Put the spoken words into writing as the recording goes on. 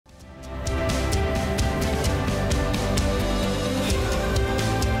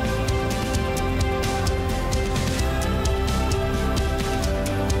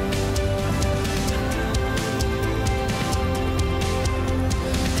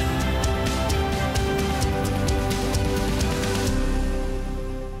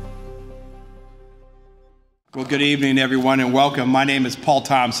Good evening, everyone, and welcome. My name is Paul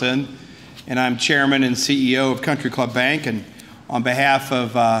Thompson, and I'm Chairman and CEO of Country Club Bank. And on behalf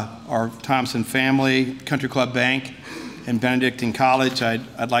of our Thompson family, Country Club Bank, and Benedictine College,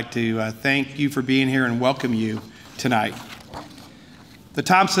 I'd like to thank you for being here and welcome you tonight. The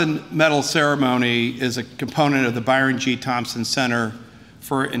Thompson Medal ceremony is a component of the Byron Thompson Center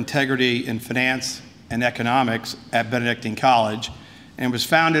for Integrity in Finance and Economics at Benedictine College, and was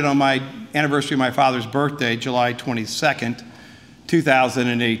founded on my anniversary of my father's birthday, July 22nd,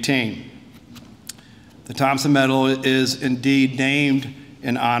 2018. The Thompson Medal is indeed named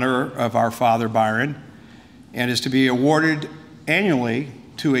in honor of our father, Byron, and is to be awarded annually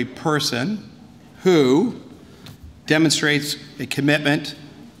to a person who demonstrates a commitment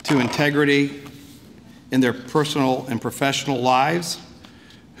to integrity in their personal and professional lives,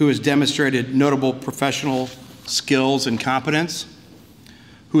 who has demonstrated notable professional skills and competence,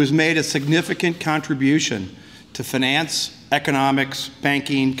 who has made a significant contribution to finance, economics,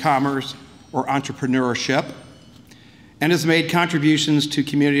 banking, commerce, or entrepreneurship, and has made contributions to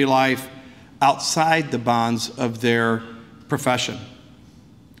community life outside the bonds of their profession.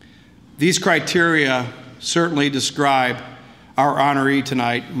 These criteria certainly describe our honoree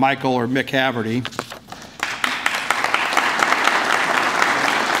tonight, Michael or Mick Haverty.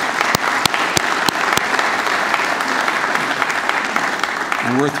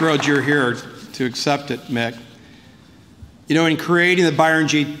 And we're thrilled you're here to accept it, Mick. You know, in creating the Byron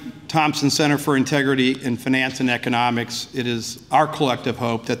Thompson Center for Integrity in Finance and Economics, it is our collective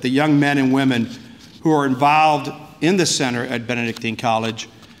hope that the young men and women who are involved in the center at Benedictine College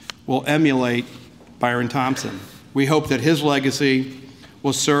will emulate Byron Thompson. We hope that his legacy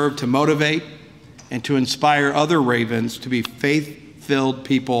will serve to motivate and to inspire other Ravens to be faith-filled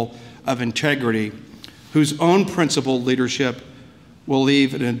people of integrity whose own principled leadership will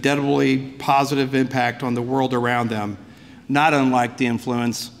leave an indelibly positive impact on the world around them, not unlike the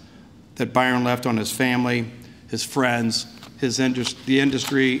influence that Byron left on his family, his friends, the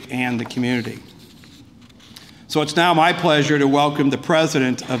industry, and the community. So it's now my pleasure to welcome the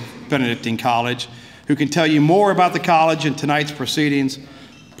president of Benedictine College, who can tell you more about the college and tonight's proceedings.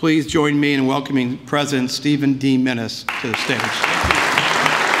 Please join me in welcoming President Stephen D. Minnis to the stage.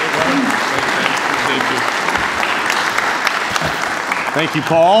 Thank you,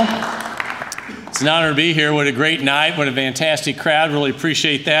 Paul. It's an honor to be here. What a great night. What a fantastic crowd. Really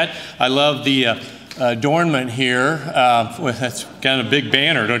appreciate that. I love the adornment here. That's kind of a big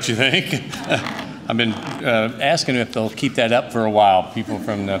banner, don't you think? I've been asking if they'll keep that up for a while. People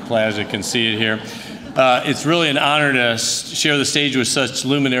from the plaza can see it here. It's really an honor to share the stage with such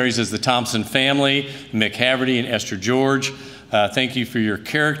luminaries as the Thompson family, Mick Haverty and Esther George. Thank you for your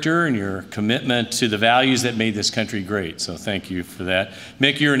character and your commitment to the values that made this country great. So thank you for that.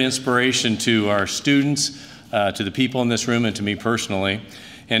 Mick, you're an inspiration to our students, to the people in this room, and to me personally.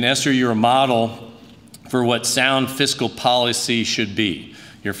 And Esther, you're a model for what sound fiscal policy should be.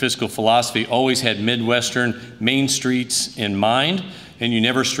 Your fiscal philosophy always had Midwestern main streets in mind, and you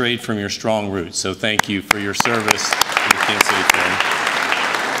never strayed from your strong roots. So thank you for your service to the Kansas City family.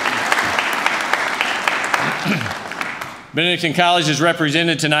 Benedictine College is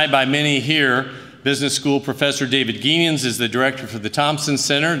represented tonight by many here. Business School Professor David Guinians is the director for the Thompson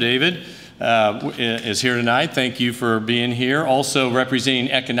Center. David is here tonight. Thank you for being here. Also representing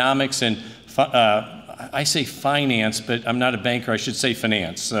economics and I say finance, but I'm not a banker. I should say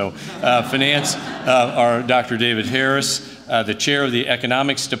finance. So finance are Dr. David Harris, the chair of the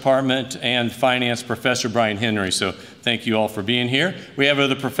economics department, and finance professor Brian Henry. So thank you all for being here. We have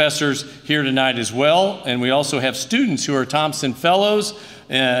other professors here tonight as well, and we also have students who are Thompson Fellows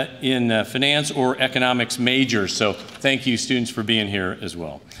in finance or economics majors. So thank you, students, for being here as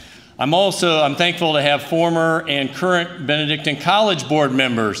well. I'm thankful to have former and current Benedictine College board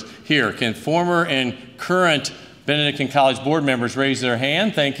members here. Can former and current Benedictine College board members raise their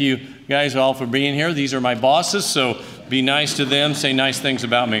hand? Thank you guys all for being here. These are my bosses, so be nice to them, say nice things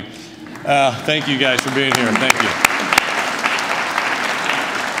about me. Thank you guys for being here. Thank you.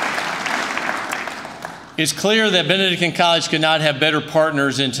 It's clear that Benedictine College could not have better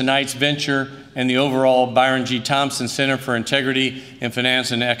partners in tonight's venture and the overall Byron Thompson Center for Integrity in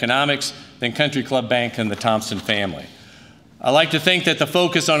Finance and Economics than Country Club Bank and the Thompson family. I like to think that the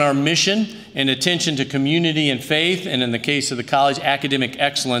focus on our mission and attention to community and faith, and in the case of the college, academic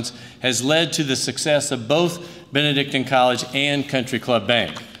excellence, has led to the success of both Benedictine College and Country Club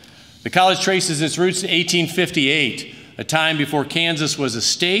Bank. The college traces its roots to 1858, a time before Kansas was a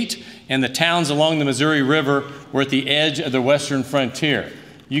state and the towns along the Missouri River were at the edge of the western frontier.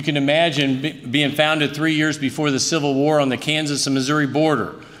 You can imagine being founded 3 years before the Civil War on the Kansas and Missouri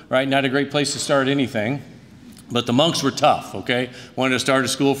border, right? Not a great place to start anything. But the monks were tough, okay? Wanted to start a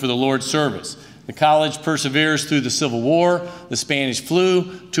school for the Lord's service. The college perseveres through the Civil War, the Spanish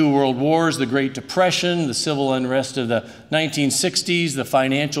flu, 2 world wars, the Great Depression, the civil unrest of the 1960s, the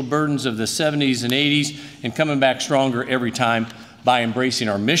financial burdens of the 70s and 80s, and coming back stronger every time by embracing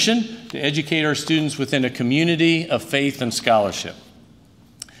our mission to educate our students within a community of faith and scholarship.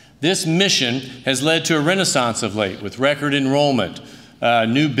 This mission has led to a renaissance of late with record enrollment,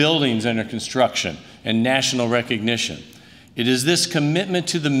 new buildings under construction, and national recognition. It is this commitment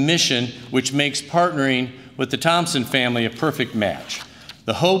to the mission which makes partnering with the Thompson family a perfect match.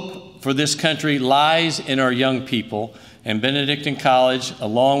 The hope for this country lies in our young people, and Benedictine College,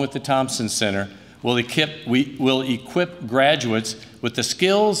 along with the Thompson Center, will equip graduates with the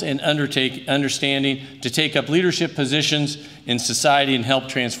skills and understanding to take up leadership positions in society and help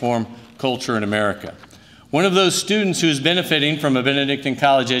transform culture in America. One of those students who is benefiting from a Benedictine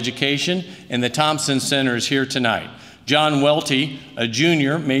College education in the Thompson Center is here tonight. John Welty, a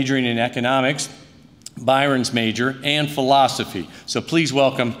junior majoring in economics, Byron's major, and philosophy. So please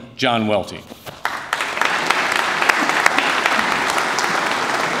welcome John Welty.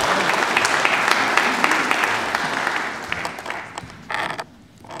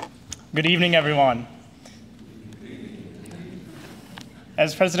 Good evening, everyone.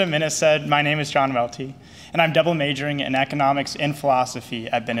 As President Minnis said, my name is John Welty, and I'm double majoring in economics and philosophy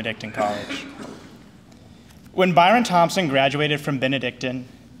at Benedictine College. When Byron Thompson graduated from Benedictine,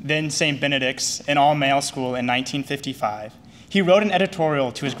 then St. Benedict's, an all-male school in 1955, he wrote an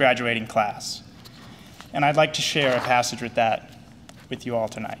editorial to his graduating class. And I'd like to share a passage with you all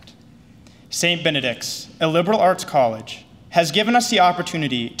tonight. St. Benedict's, a liberal arts college, has given us the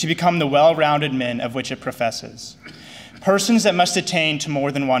opportunity to become the well-rounded men of which it professes, persons that must attain to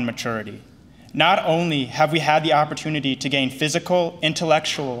more than one maturity. Not only have we had the opportunity to gain physical,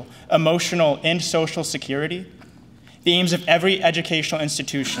 intellectual, emotional, and social security, the aims of every educational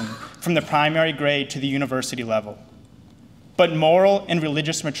institution from the primary grade to the university level, but moral and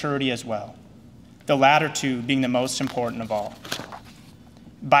religious maturity as well, the latter two being the most important of all.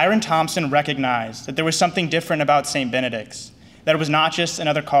 Byron Thompson recognized that there was something different about St. Benedict's, that it was not just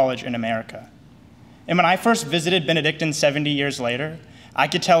another college in America. And when I first visited Benedictine 70 years later, I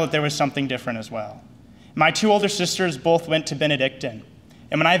could tell that there was something different as well. My 2 older sisters both went to Benedictine,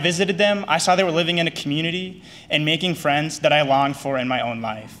 and when I visited them, I saw they were living in a community and making friends that I longed for in my own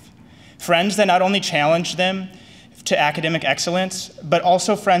life. Friends that not only challenged them to academic excellence, but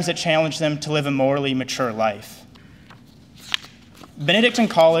also friends that challenged them to live a morally mature life. Benedictine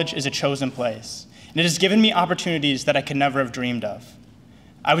College is a chosen place, and it has given me opportunities that I could never have dreamed of.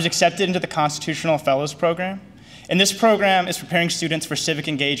 I was accepted into the Constitutional Fellows Program, and this program is preparing students for civic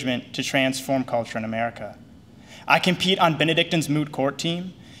engagement to transform culture in America. I compete on Benedictine's moot court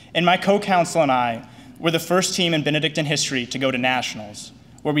team, and my co-counsel and I were the first team in Benedictine history to go to nationals,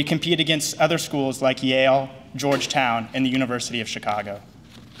 where we compete against other schools like Yale, Georgetown, and the University of Chicago.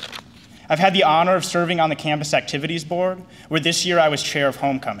 I've had the honor of serving on the campus activities board, where this year I was chair of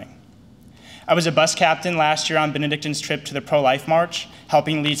homecoming. I was a bus captain last year on Benedictine's trip to the Pro-Life March,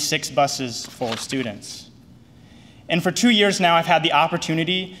 helping lead 6 buses full of students. And for 2 years now, I've had the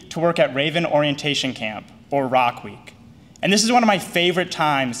opportunity to work at Raven Orientation Camp, or Rock Week. And this is one of my favorite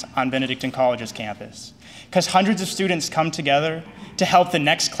times on Benedictine College's campus, because hundreds of students come together to help the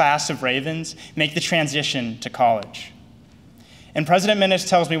next class of Ravens make the transition to college. And President Minnis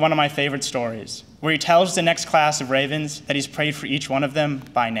tells me one of my favorite stories, where he tells the next class of Ravens that he's prayed for each one of them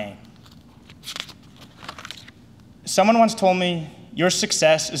by name. Someone once told me, your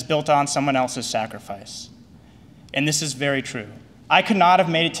success is built on someone else's sacrifice. And this is very true. I could not have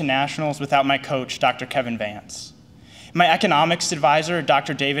made it to nationals without my coach, Dr. Kevin Vance. My economics advisor,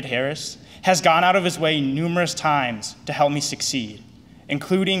 Dr. David Harris, has gone out of his way numerous times to help me succeed,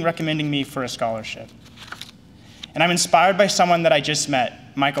 including recommending me for a scholarship. And I'm inspired by someone that I just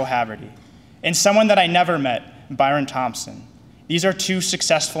met, Michael Haverty, and someone that I never met, Byron Thompson. These are 2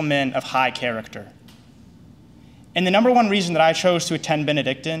 successful men of high character. And the number one reason that I chose to attend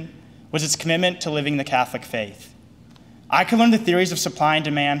Benedictine was its commitment to living the Catholic faith. I could learn the theories of supply and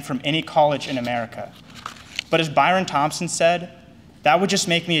demand from any college in America. But as Byron Thompson said, that would just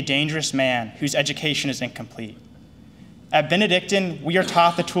make me a dangerous man whose education is incomplete. At Benedictine, we are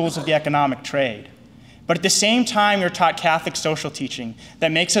taught the tools of the economic trade. But at the same time, we are taught Catholic social teaching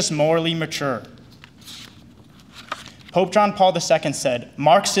that makes us morally mature. Pope John Paul II said,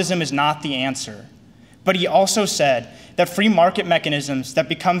 Marxism is not the answer. But he also said that free market mechanisms that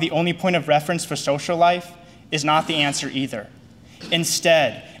become the only point of reference for social life is not the answer either.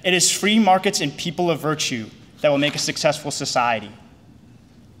 Instead, it is free markets and people of virtue that will make a successful society.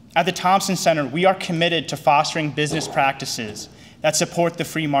 At the Thompson Center, we are committed to fostering business practices that support the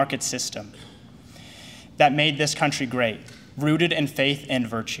free market system that made this country great, rooted in faith and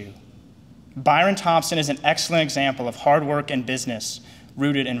virtue. Byron Thompson is an excellent example of hard work and business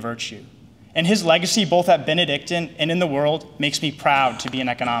rooted in virtue. And his legacy, both at Benedictine and in the world, makes me proud to be an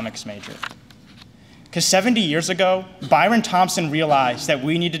economics major. Because 70 years ago, Byron Thompson realized that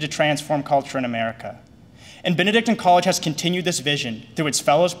we needed to transform culture in America. And Benedictine College has continued this vision through its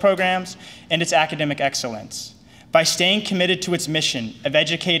fellows programs and its academic excellence by staying committed to its mission of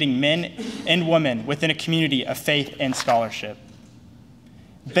educating men and women within a community of faith and scholarship.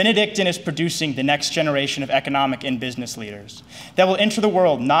 Benedictine is producing the next generation of economic and business leaders that will enter the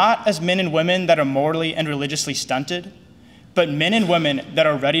world not as men and women that are morally and religiously stunted, but men and women that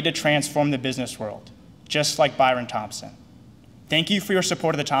are ready to transform the business world, just like Byron Thompson. Thank you for your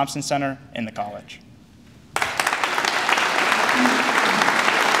support of the Thompson Center and the college.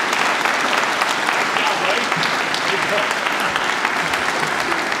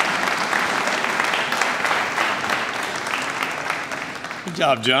 Good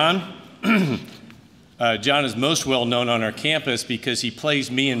job, John. John is most well known on our campus because he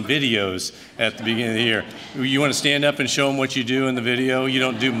plays me in videos at the beginning of the year. You want to stand up and show him what you do in the video? You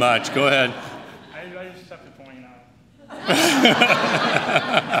don't do much. Go ahead. I just have to point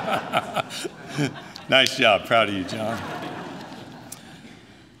out. Nice job. Proud of you, John.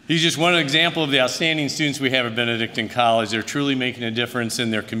 He's just one example of the outstanding students we have at Benedictine College. They're truly making a difference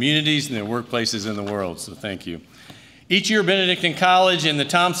in their communities and their workplaces in the world, so thank you. Each year, Benedictine College and the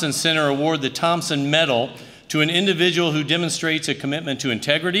Thompson Center award the Thompson Medal to an individual who demonstrates a commitment to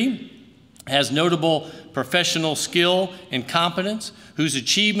integrity, has notable professional skill and competence, whose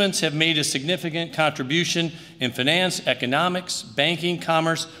achievements have made a significant contribution in finance, economics, banking,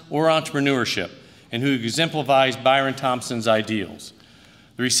 commerce, or entrepreneurship, and who exemplifies Byron Thompson's ideals.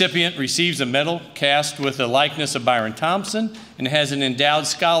 The recipient receives a medal cast with a likeness of Byron Thompson and has an endowed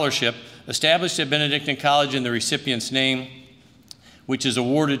scholarship established at Benedictine College in the recipient's name, which is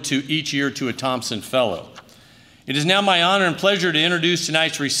awarded to each year to a Thompson Fellow. It is now my honor and pleasure to introduce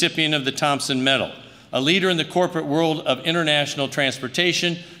tonight's recipient of the Thompson Medal, a leader in the corporate world of international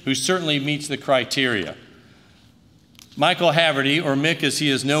transportation who certainly meets the criteria. Michael Haverty, or Mick as he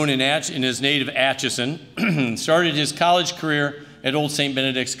is known in his native Atchison, started his college career at Old St.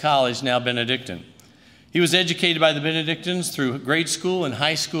 Benedict's College, now Benedictine. He was educated by the Benedictines through grade school and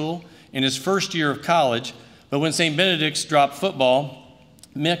high school in his first year of college, but when St. Benedict's dropped football,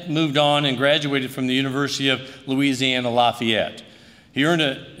 Mick moved on and graduated from the University of Louisiana Lafayette. He earned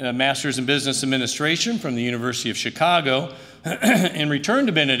a master's in business administration from the University of Chicago and returned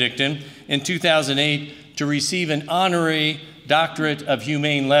to Benedictine in 2008 to receive an honorary doctorate of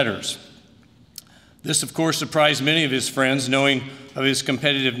humane letters. This, of course, surprised many of his friends, knowing of his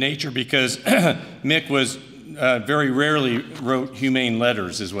competitive nature, because Mick was very rarely wrote humane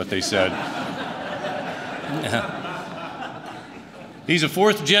letters, is what they said. He's a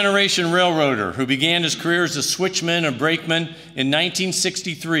fourth-generation railroader who began his career as a switchman and brakeman in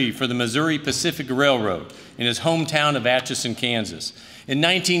 1963 for the Missouri Pacific Railroad in his hometown of Atchison, Kansas. In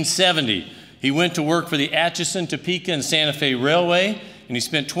 1970, he went to work for the Atchison, Topeka, and Santa Fe Railway, and he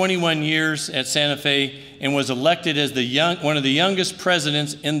spent 21 years at Santa Fe and was elected as one of the youngest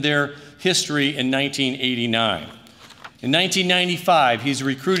presidents in their history in 1989. In 1995, he's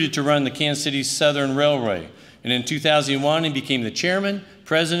recruited to run the Kansas City Southern Railway, and in 2001, he became the chairman,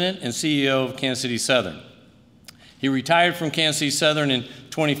 president, and CEO of Kansas City Southern. He retired from Kansas City Southern in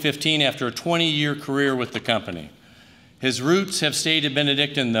 2015 after a 20-year career with the company. His roots have stayed at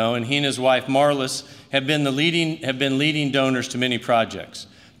Benedictine, though, and he and his wife, Marlis, have been leading donors to many projects.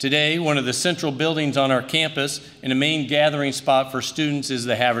 Today, one of the central buildings on our campus and a main gathering spot for students is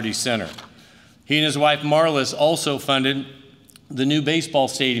the Haverty Center. He and his wife, Marlis, also funded the new baseball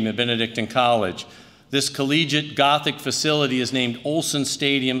stadium at Benedictine College. This collegiate Gothic facility is named Olson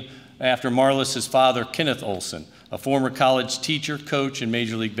Stadium after Marlis' father, Kenneth Olson, a former college teacher, coach, and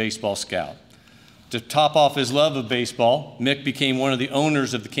Major League Baseball scout. To top off his love of baseball, Mick became one of the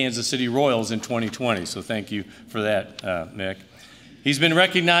owners of the Kansas City Royals in 2020, so thank you for that, Mick. He's been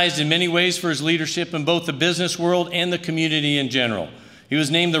recognized in many ways for his leadership in both the business world and the community in general. He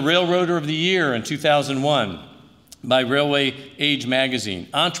was named the Railroader of the Year in 2001 by Railway Age magazine,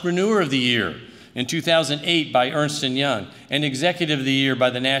 Entrepreneur of the Year in 2008 by Ernst & Young, and Executive of the Year by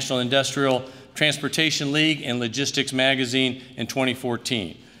the National Industrial Transportation League and Logistics magazine in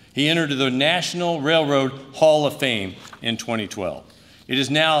 2014. He entered the National Railroad Hall of Fame in 2012. It is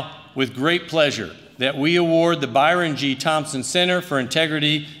now with great pleasure that we award the Byron G. Thompson Center for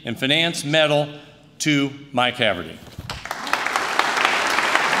Integrity and Finance Medal to Mike Haverty.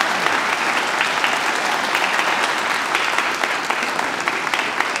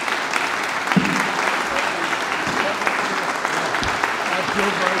 Joe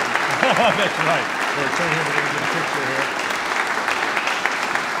Biden. That's right. We're turn here, we're going to get a picture here.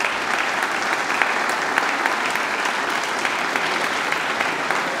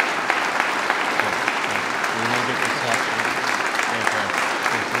 We want to get this up. Okay.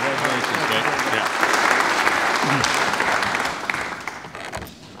 Congratulations, Dick. Yeah.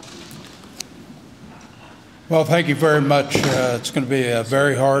 Well, thank you very much. It's going to be a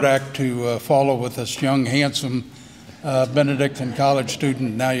very hard act to follow with this young, handsome Benedictine college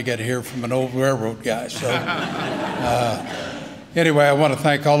student. Now you get to hear from an old railroad guy. So anyway, I want to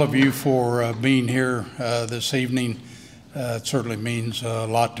thank all of you for being here this evening. It certainly means a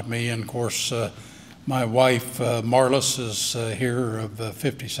lot to me. And of course, my wife, Marlis, is here of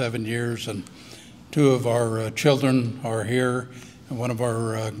 57 years, and two of our children are here, and one of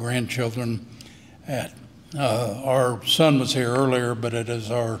our grandchildren. Our son was here earlier, but it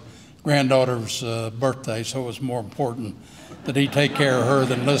is our granddaughter's birthday, so it was more important that he take care of her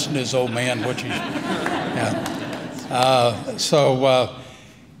than listen to his old man, which he's,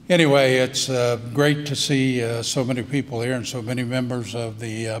 anyway, it's great to see so many people here and so many members of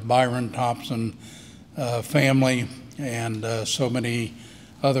the Byron Thompson family, and so many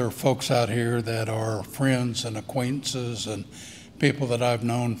other folks out here that are friends and acquaintances and people that I've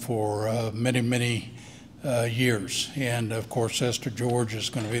known for many, many years. And of course, Esther George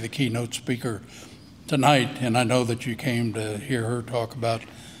is going to be the keynote speaker tonight, and I know that you came to hear her talk about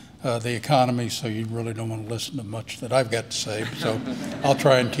the economy, so you really don't want to listen to much that I've got to say, so I'll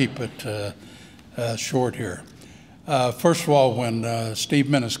try and keep it short here. First of all, when Steve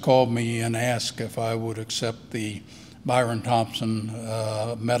Minnis called me and asked if I would accept the Byron Thompson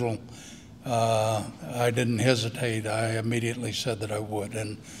Medal, I didn't hesitate. I immediately said that I would.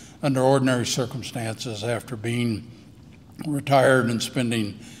 And under ordinary circumstances, after being retired and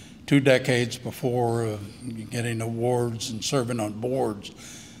spending 2 decades before getting awards and serving on boards,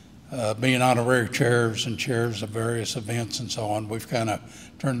 being honorary chairs and chairs of various events and so on, we've kind of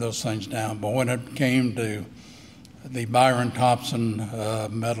turned those things down. But when it came to the Byron Thompson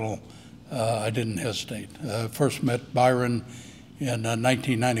Medal, I didn't hesitate. First met Byron in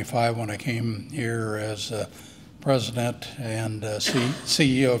 1995 when I came here as president and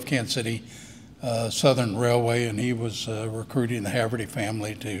CEO of Kansas City Southern Railway, and he was recruiting the Haverty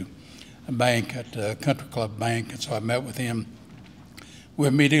family to a bank at Country Club Bank, and so I met with him. We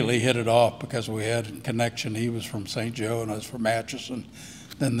immediately hit it off because we had a connection. He was from St. Joe and I was from Atchison,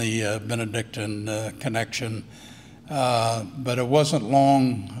 then the Benedictine connection. But it wasn't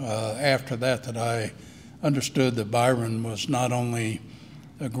long after that that I understood that Byron was not only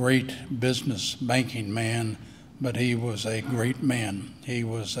a great business banking man, but he was a great man. He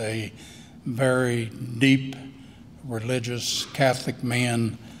was a very deep, religious Catholic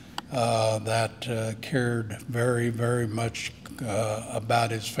man that cared very, very much about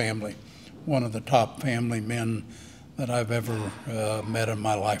his family. One of the top family men that I've ever met in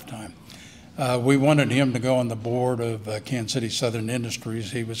my lifetime. We wanted him to go on the board of Kansas City Southern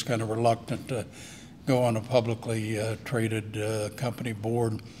Industries. He was kind of reluctant to go on a publicly traded company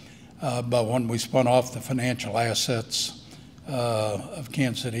board. But when we spun off the financial assets of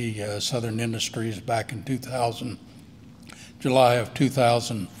Kansas City Southern Industries back in 2000, July of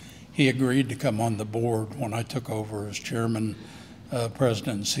 2000, he agreed to come on the board when I took over as chairman,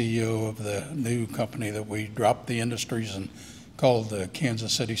 president, and CEO of the new company that we dropped the industries and called the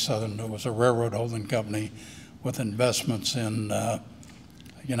Kansas City Southern. It was a railroad holding company with investments in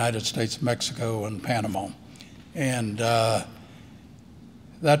United States, Mexico, and Panama. And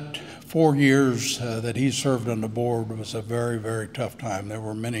that 4 years that he served on the board was a very, very tough time. There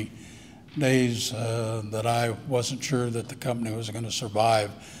were many days that I wasn't sure that the company was going to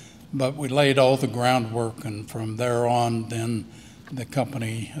survive, but we laid all the groundwork, and from there on, then the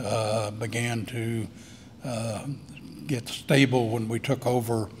company began to get stable when we took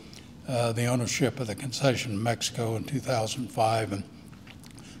over the ownership of the concession in Mexico in 2005, and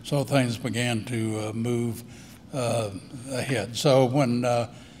so things began to move ahead. So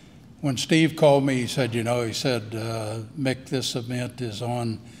when Steve called me, he said, Mick, this event is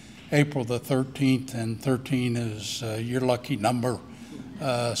on April the 13th, and 13 is your lucky number.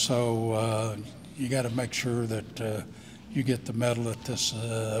 So you got to make sure that you get the medal at this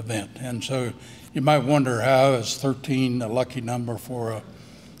event. And so you might wonder, how is 13 a lucky number for an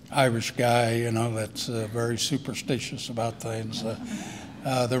Irish guy, that's very superstitious about things.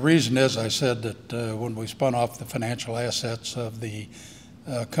 The reason is, I said that when we spun off the financial assets of the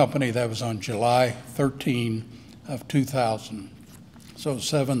company, that was on July 13 of 2000. So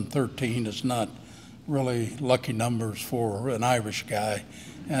 713 is not really lucky numbers for an Irish guy.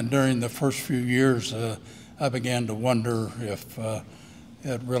 And during the first few years, I began to wonder if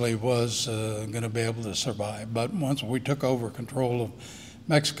it really was going to be able to survive. But once we took over control of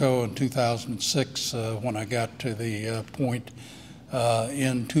Mexico in 2006, when I got to the point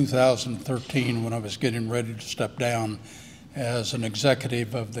in 2013 when I was getting ready to step down as an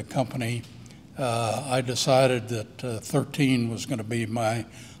executive of the company, I decided that 13 was going to be my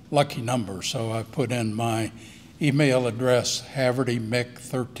lucky number. So I put in my email address,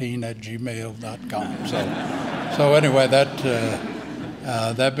 havertymick13@gmail.com. So anyway,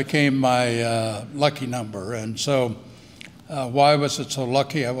 that became my lucky number. And so why was it so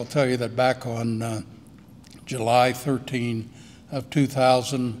lucky? I will tell you that back on July 13 of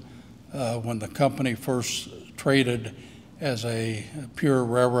 2000, when the company first traded as a pure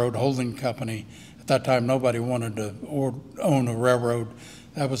railroad holding company. At that time, nobody wanted to own a railroad.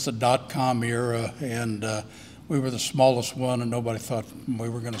 That was the .com era, and we were the smallest one, and nobody thought we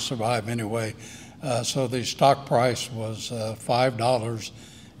were going to survive anyway. So the stock price was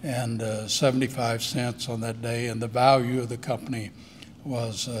 $5.75 on that day, and the value of the company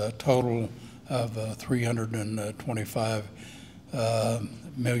was a total of $325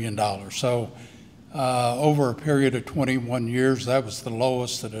 million. So over a period of 21 years, that was the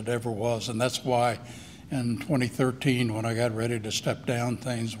lowest that it ever was. And that's why in 2013, when I got ready to step down,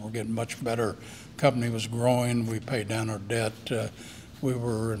 things were getting much better. Company was growing, we paid down our debt, we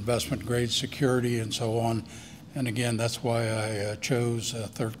were investment grade security and so on. And again, that's why I chose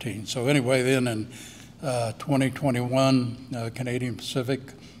 13. So anyway, then in 2021, Canadian Pacific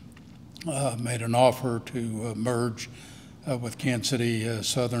made an offer to merge with Kansas City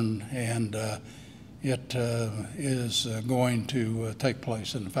Southern, and it is going to take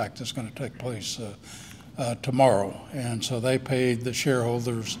place. In fact, it's going to take place tomorrow. And so they paid the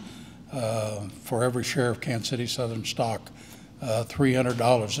shareholders for every share of Kansas City Southern stock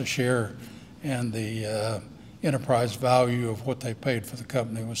 $300 a share, and the enterprise value of what they paid for the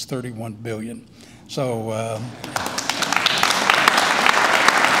company was $31 billion. So.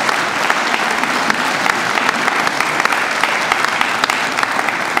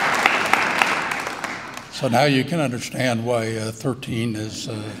 So now you can understand why 13 is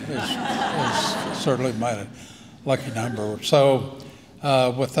certainly my lucky number. So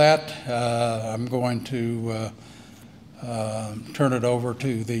with that, I'm going to turn it over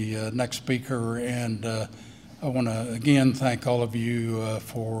to the next speaker, and I want to again thank all of you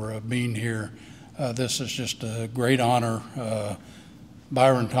for being here. This is just a great honor.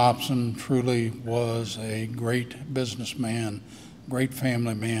 Byron Thompson truly was a great businessman, great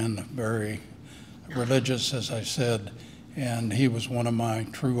family man, very religious, as I said, and he was one of my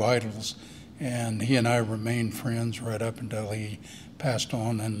true idols, and he and I remained friends right up until he passed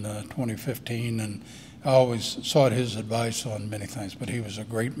on in 2015, and I always sought his advice on many things, but he was a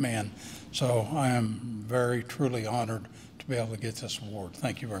great man. So I am very, truly honored to be able to get this award.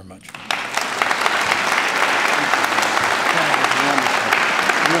 Thank you very much.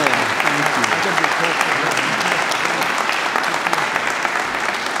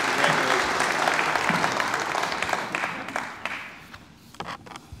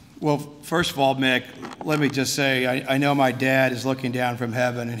 Well, first of all, Mick, let me just say, I know my dad is looking down from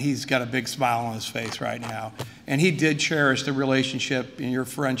heaven, and he's got a big smile on his face right now. And he did cherish the relationship and your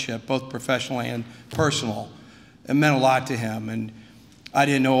friendship, both professionally and personal. It meant a lot to him. And I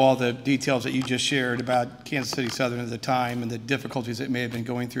didn't know all the details that you just shared about Kansas City Southern at the time and the difficulties it may have been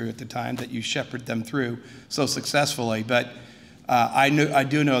going through at the time that you shepherded them through so successfully. But I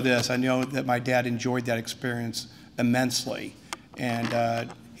do know this. I know that my dad enjoyed that experience immensely.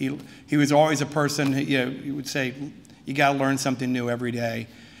 And he was always a person, he would say, you got to learn something new every day.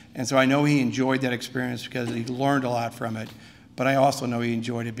 And so I know he enjoyed that experience because he learned a lot from it. But I also know he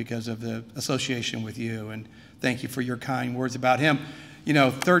enjoyed it because of the association with you. And thank you for your kind words about him.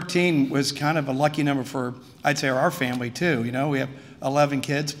 13 was kind of a lucky number for, I'd say, our family too. We have 11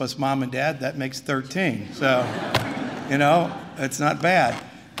 kids plus mom and dad. That makes 13. So, it's not bad.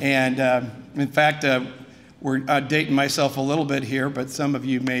 And in fact, we're dating myself a little bit here, but some of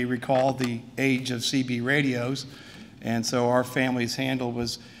you may recall the age of CB radios. And so our family's handle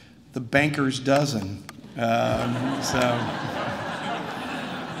was the Banker's Dozen. Yeah,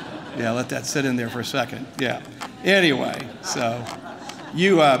 let that sit in there for a second. Yeah. Anyway, so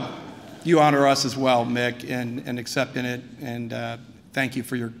you honor us as well, Mick, in accepting it. And thank you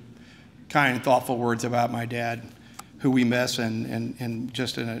for your kind and thoughtful words about my dad, who we miss, and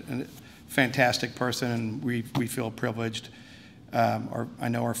just a fantastic person, and we feel privileged. I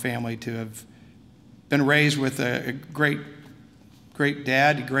know our family to have been raised with a great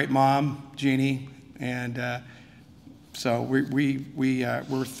dad, a great mom, Jeannie, and so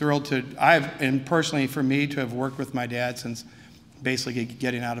we're thrilled to. And personally for me to have worked with my dad since basically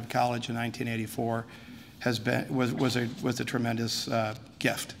getting out of college in 1984 was a tremendous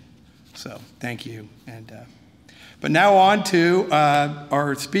gift. So thank you. And but now on to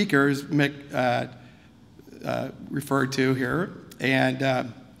our speakers, Mick referred to here,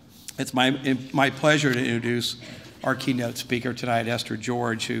 and it's my pleasure to introduce our keynote speaker tonight, Esther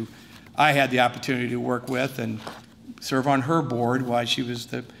George, who I had the opportunity to work with and serve on her board while she was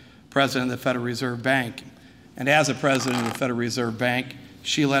the president of the Federal Reserve Bank. And as a president of the Federal Reserve Bank,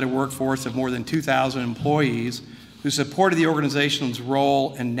 she led a workforce of more than 2,000 employees who supported the organization's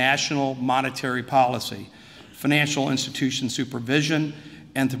role in national monetary policy, financial institution supervision,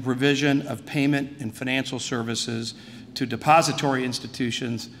 and the provision of payment and financial services to depository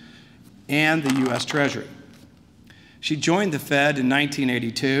institutions and the U.S. Treasury. She joined the Fed in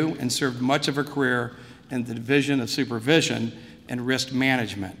 1982 and served much of her career in the Division of Supervision and Risk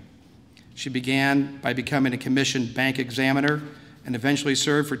Management. She began by becoming a commissioned bank examiner and eventually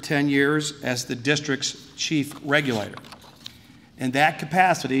served for 10 years as the district's chief regulator. In that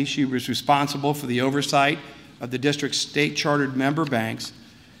capacity, she was responsible for the oversight of the district's state-chartered member banks,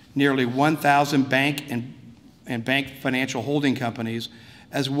 nearly 1,000 bank and bank financial holding companies,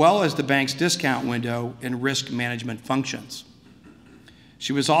 as well as the bank's discount window and risk management functions.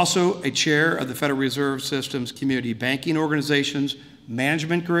 She was also a chair of the Federal Reserve System's Community Banking Organization's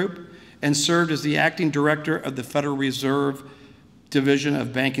Management Group and served as the acting director of the Federal Reserve Division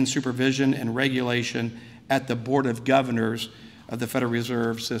of Banking Supervision and Regulation at the Board of Governors of the Federal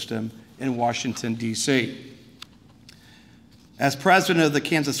Reserve System in Washington, D.C. As president of the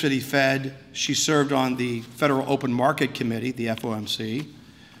Kansas City Fed, she served on the Federal Open Market Committee, the FOMC,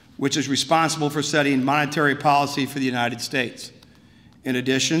 which is responsible for setting monetary policy for the United States. In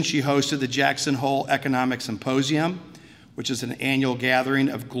addition, she hosted the Jackson Hole Economic Symposium, which is an annual gathering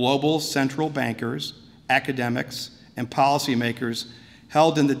of global central bankers, academics, and policymakers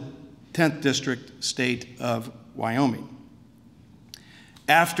held in the 10th District state of Wyoming.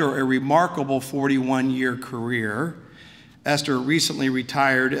 After a remarkable 41-year career, Esther recently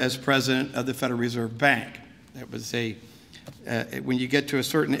retired as president of the Federal Reserve Bank. That was when you get to a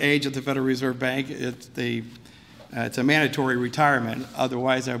certain age at the Federal Reserve Bank, it's a mandatory retirement.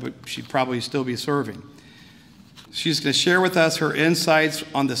 Otherwise, she'd probably still be serving. She's going to share with us her insights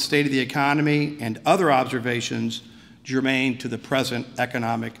on the state of the economy and other observations germane to the present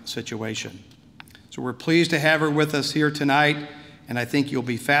economic situation. So we're pleased to have her with us here tonight, and I think you'll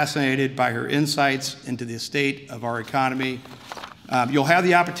be fascinated by her insights into the state of our economy. You'll have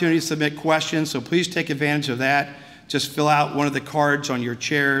the opportunity to submit questions, so please take advantage of that. Just fill out one of the cards on your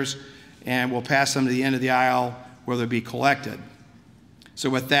chairs, and we'll pass them to the end of the aisle where they'll be collected. So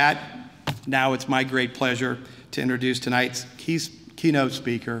with that, now it's my great pleasure to introduce tonight's keynote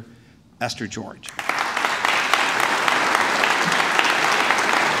speaker, Esther George.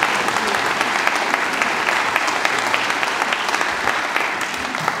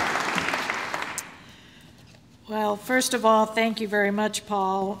 Well, first of all, thank you very much,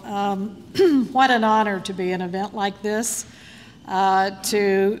 Paul. What an honor to be at an event like this,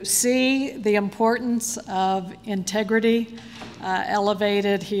 to see the importance of integrity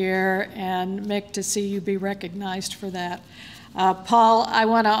elevated here, and Mick, to see you be recognized for that. Paul, I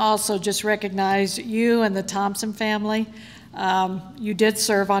want to also just recognize you and the Thompson family. You did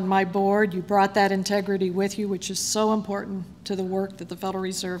serve on my board. You brought that integrity with you, which is so important to the work that the Federal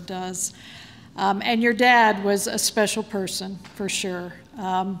Reserve does. And your dad was a special person, for sure.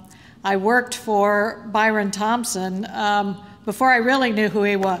 I worked for Byron Thompson before I really knew who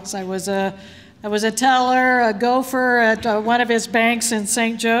he was. I was a teller, a gopher at one of his banks in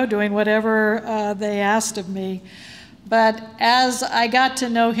St. Joe, doing whatever they asked of me. But as I got to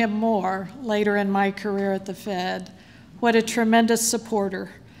know him more later in my career at the Fed, what a tremendous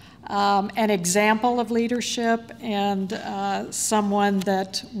supporter. An example of leadership, and someone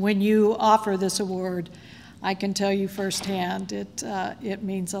that when you offer this award, I can tell you firsthand, it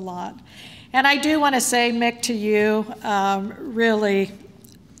means a lot. And I do want to say, Mick, to you, really,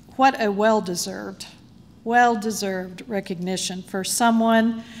 what a well-deserved recognition for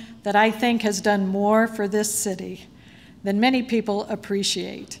someone that I think has done more for this city than many people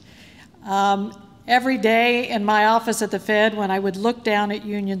appreciate. Every day in my office at the Fed, when I would look down at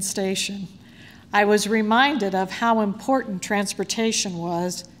Union Station, I was reminded of how important transportation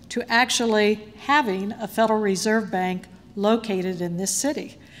was to actually having a Federal Reserve Bank located in this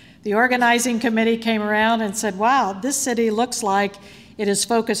city. The organizing committee came around and said, wow, this city looks like it is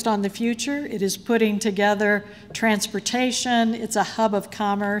focused on the future. It is putting together transportation. It's a hub of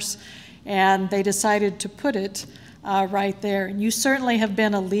commerce. And they decided to put it right there. And you certainly have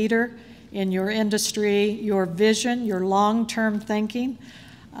been a leader in your industry, your vision, your long-term thinking,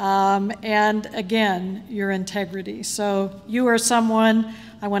 and again, your integrity. So you are someone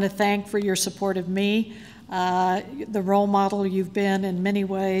I want to thank for your support of me, the role model you've been in many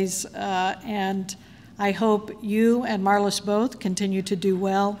ways, and I hope you and Marlis both continue to do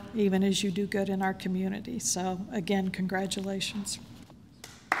well, even as you do good in our community. So again, congratulations.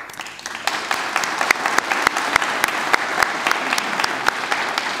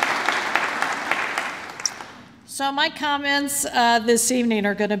 So my comments this evening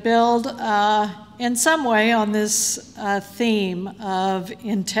are going to build in some way on this theme of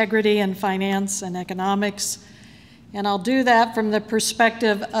integrity in finance and economics. And I'll do that from the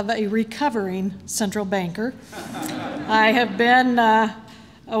perspective of a recovering central banker. I have been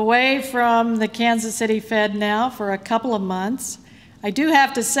away from the Kansas City Fed now for a couple of months. I do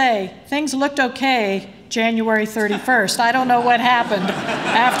have to say, things looked okay January 31st. I don't know what happened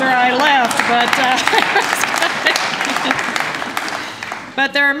after I left,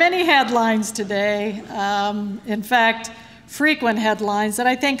 but there are many headlines today. In fact, frequent headlines that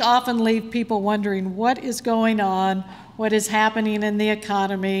I think often leave people wondering what is going on, what is happening in the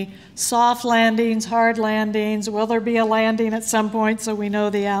economy, soft landings, hard landings, will there be a landing at some point so we know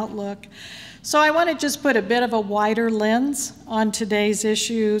the outlook? So I want to just put a bit of a wider lens on today's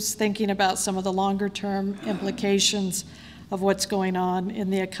issues, thinking about some of the longer term implications of what's going on in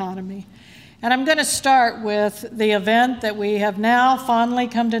the economy. And I'm going to start with the event that we have now fondly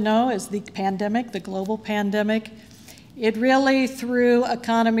come to know as the pandemic, the global pandemic. It really threw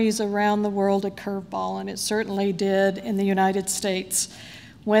economies around the world a curveball, and it certainly did in the United States.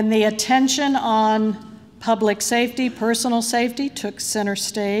 When the attention on public safety, personal safety, took center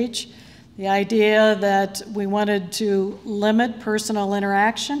stage, the idea that we wanted to limit personal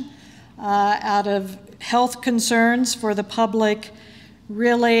interaction out of health concerns for the public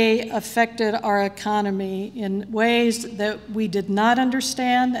really affected our economy in ways that we did not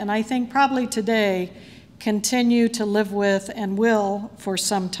understand, and I think probably today continue to live with and will for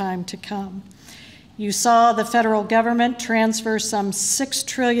some time to come. You saw the federal government transfer some $6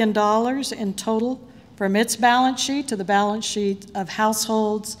 trillion in total from its balance sheet to the balance sheet of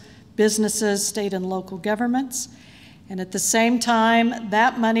households, businesses, state and local governments. And at the same time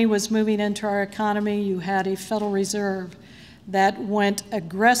that money was moving into our economy, you had a Federal Reserve that went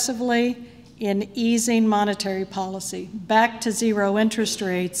aggressively in easing monetary policy, back to zero interest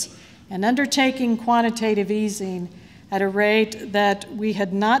rates, and undertaking quantitative easing at a rate that we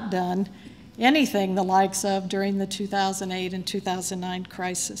had not done anything the likes of during the 2008 and 2009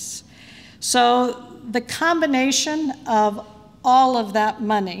 crisis. So the combination of all of that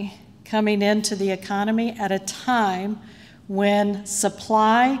money coming into the economy at a time when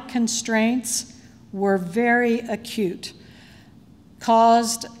supply constraints were very acute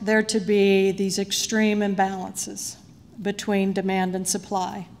caused there to be these extreme imbalances between demand and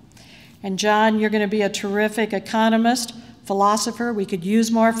supply. And John, you're going to be a terrific economist, philosopher. We could use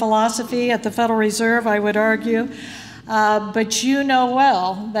more philosophy at the Federal Reserve, I would argue. But you know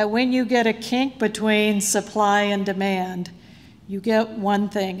well that when you get a kink between supply and demand, you get one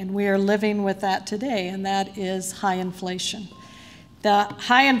thing, and we are living with that today, and that is high inflation. The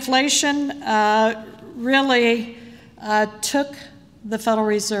high inflation really took the Federal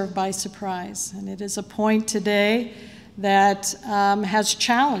Reserve by surprise, and it is a point today that has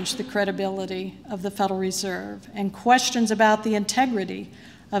challenged the credibility of the Federal Reserve and questions about the integrity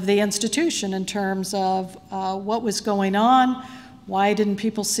of the institution in terms of what was going on, why didn't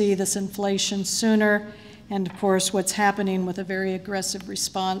people see this inflation sooner, and of course what's happening with a very aggressive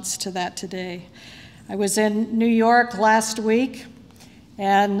response to that today. I was in New York last week,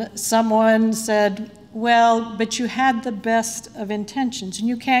 and someone said, well, but you had the best of intentions, and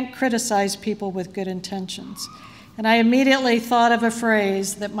you can't criticize people with good intentions. And I immediately thought of a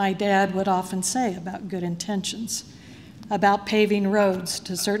phrase that my dad would often say about good intentions, about paving roads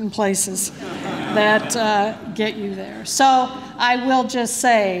to certain places that get you there. So I will just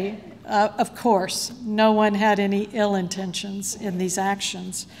say, of course, no one had any ill intentions in these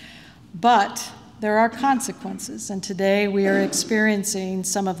actions, but there are consequences, and today we are experiencing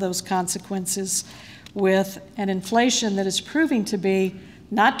some of those consequences with an inflation that is proving to be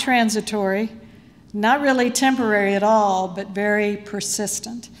not transitory, not really temporary at all, but very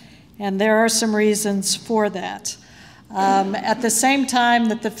persistent. And there are some reasons for that. At the same time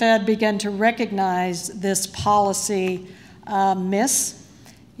that the Fed began to recognize this policy miss,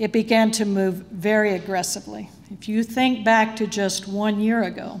 it began to move very aggressively. If you think back to just 1 year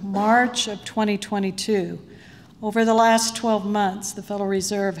ago, March of 2022, over the last 12 months, the Federal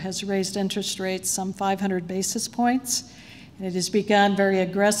Reserve has raised interest rates some 500 basis points. And it has begun very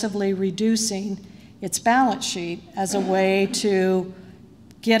aggressively reducing its balance sheet as a way to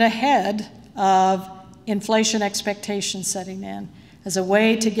get ahead of inflation expectations setting in, as a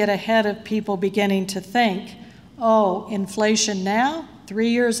way to get ahead of people beginning to think, oh, inflation now, 3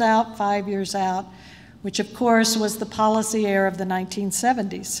 years out, 5 years out, which of course was the policy era of the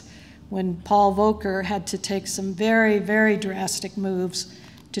 1970s, when Paul Volcker had to take some very, very drastic moves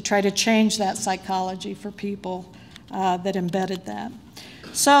to try to change that psychology for people that embedded that.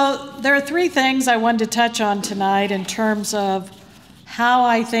 So there are 3 things I wanted to touch on tonight in terms of how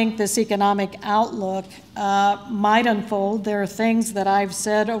I think this economic outlook might unfold. There are things that I've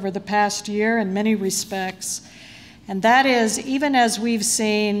said over the past year in many respects, and that is, even as we've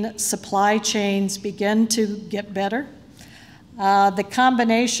seen supply chains begin to get better, the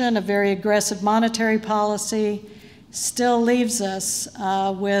combination of very aggressive monetary policy still leaves us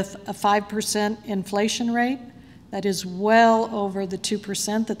with a 5% inflation rate. That is well over the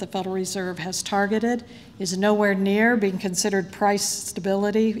 2% that the Federal Reserve has targeted, is nowhere near being considered price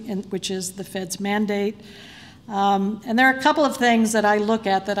stability, which is the Fed's mandate. And there are a couple of things that I look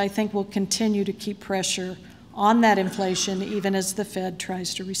at that I think will continue to keep pressure on that inflation even as the Fed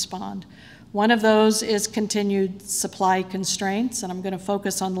tries to respond. One of those is continued supply constraints, and I'm going to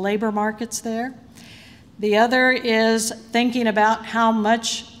focus on labor markets there. The other is thinking about how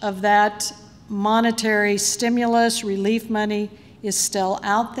much of that monetary stimulus, relief money is still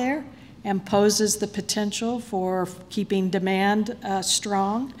out there and poses the potential for keeping demand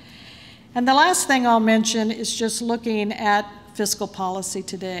strong. And the last thing I'll mention is just looking at fiscal policy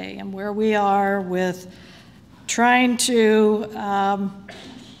today and where we are with trying to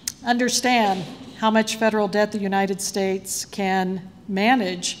understand how much federal debt the United States can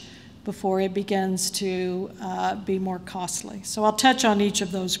manage before it begins to be more costly. So I'll touch on each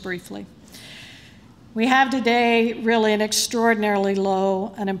of those briefly. We have today really an extraordinarily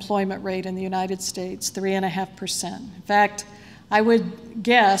low unemployment rate in the United States, 3.5%. In fact, I would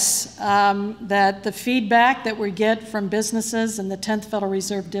guess that the feedback that we get from businesses in the 10th Federal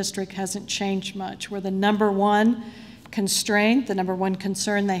Reserve District hasn't changed much, where the number one constraint, the number one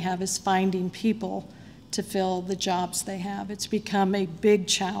concern they have is finding people to fill the jobs they have. It's become a big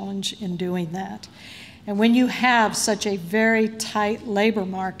challenge in doing that. And when you have such a very tight labor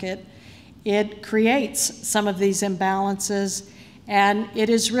market, it creates some of these imbalances, and it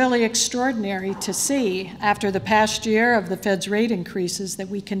is really extraordinary to see after the past year of the Fed's rate increases that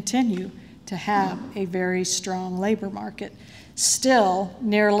we continue to have a very strong labor market. Still,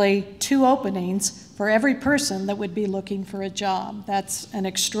 nearly 2 openings for every person that would be looking for a job. That's an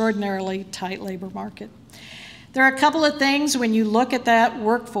extraordinarily tight labor market. There are a couple of things when you look at that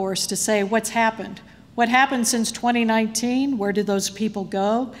workforce to say what's happened. What happened since 2019? Where did those people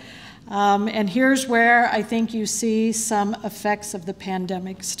go? And here's where I think you see some effects of the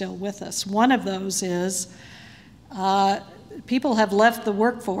pandemic still with us. One of those is people have left the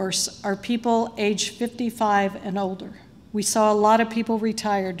workforce are people age 55 and older. We saw a lot of people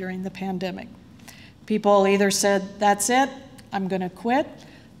retire during the pandemic. People either said, that's it, I'm going to quit.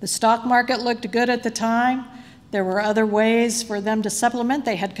 The stock market looked good at the time. There were other ways for them to supplement.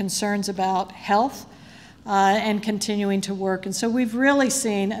 They had concerns about health. And continuing to work. And so we've really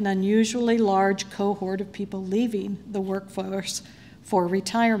seen an unusually large cohort of people leaving the workforce for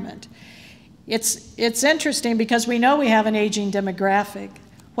retirement. It's interesting because we know we have an aging demographic.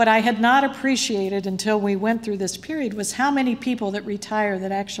 What I had not appreciated until we went through this period was how many people that retire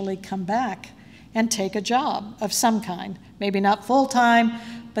that actually come back and take a job of some kind. Maybe not full-time,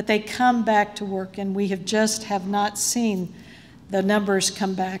 but they come back to work, and we have not seen the numbers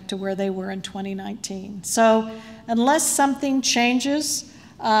come back to where they were in 2019. So unless something changes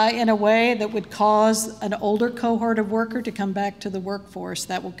in a way that would cause an older cohort of worker to come back to the workforce,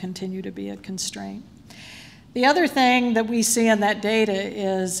 that will continue to be a constraint. The other thing that we see in that data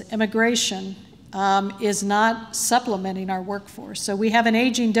is immigration is not supplementing our workforce. So we have an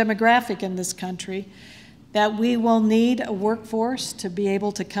aging demographic in this country that we will need a workforce to be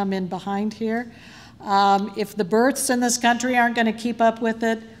able to come in behind here. If the births in this country aren't going to keep up with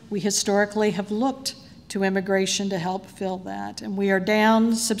it, we historically have looked to immigration to help fill that. And we are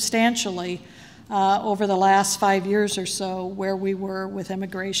down substantially over the last 5 years or so where we were with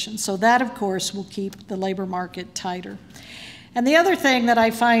immigration. So that, of course, will keep the labor market tighter. And the other thing that I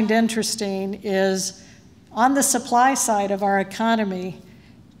find interesting is on the supply side of our economy,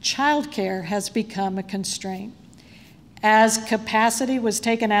 childcare has become a constraint. As capacity was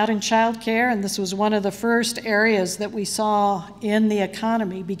taken out in childcare, and this was one of the first areas that we saw in the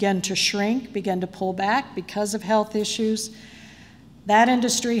economy begin to shrink, begin to pull back because of health issues, that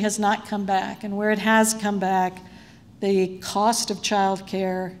industry has not come back. And where it has come back, the cost of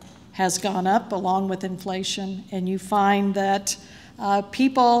childcare has gone up along with inflation, and you find that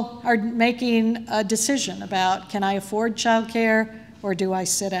people are making a decision about, can I afford childcare or do I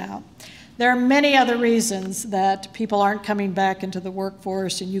sit out? There are many other reasons that people aren't coming back into the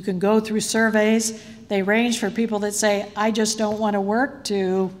workforce, and you can go through surveys. They range for people that say, I just don't want to work,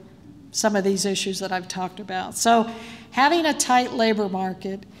 to some of these issues that I've talked about. So having a tight labor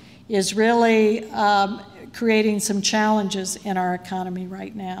market is really creating some challenges in our economy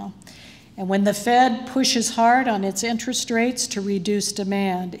right now. And when the Fed pushes hard on its interest rates to reduce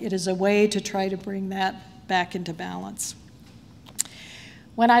demand, it is a way to try to bring that back into balance.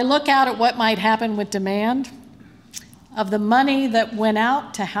 When I look out at what might happen with demand, of the money that went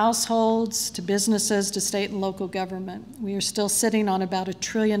out to households, to businesses, to state and local government, we are still sitting on about $1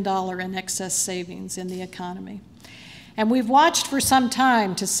 trillion in excess savings in the economy. And we've watched for some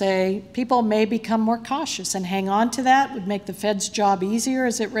time to say people may become more cautious, and hang on to that would make the Fed's job easier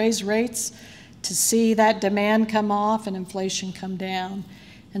as it raised rates, to see that demand come off and inflation come down.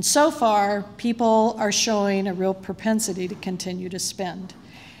 And so far, people are showing a real propensity to continue to spend.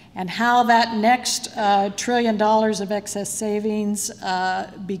 And how that next $1 trillion of excess savings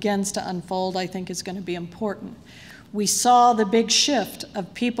begins to unfold, I think, is going to be important. We saw the big shift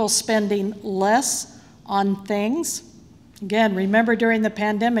of people spending less on things. Again, remember during the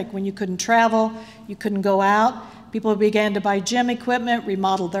pandemic when you couldn't travel, you couldn't go out, people began to buy gym equipment,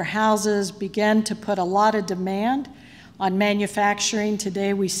 remodel their houses, began to put a lot of demand on manufacturing.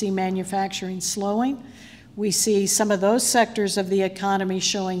 Today we see manufacturing slowing. We see some of those sectors of the economy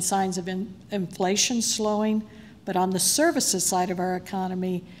showing signs of inflation slowing, but on the services side of our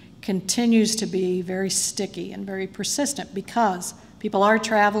economy continues to be very sticky and very persistent, because people are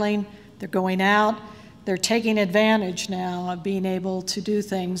traveling, they're going out, they're taking advantage now of being able to do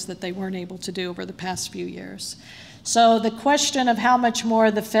things that they weren't able to do over the past few years. So the question of how much more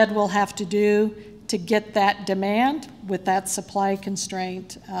the Fed will have to do to get that demand with that supply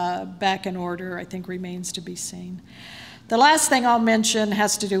constraint back in order, I think remains to be seen. The last thing I'll mention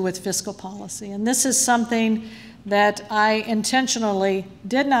has to do with fiscal policy, and this is something that I intentionally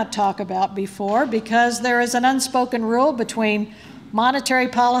did not talk about before, because there is an unspoken rule between monetary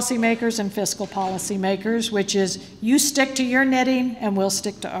policymakers and fiscal policymakers, which is you stick to your knitting and we'll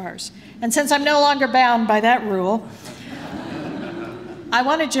stick to ours. And since I'm no longer bound by that rule, I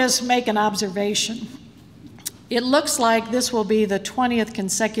want to just make an observation. It looks like this will be the 20th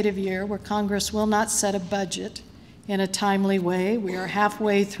consecutive year where Congress will not set a budget in a timely way. We are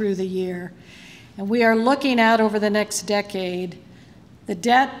halfway through the year, and we are looking out over the next decade, the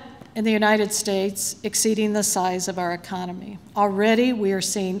debt in the United States exceeding the size of our economy. Already we are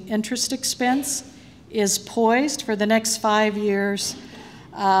seeing interest expense is poised for the next 5 years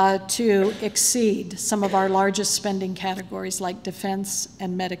to exceed some of our largest spending categories like defense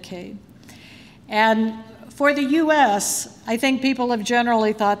and Medicaid. And for the U.S., I think people have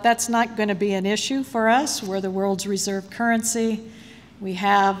generally thought that's not going to be an issue for us. We're the world's reserve currency. We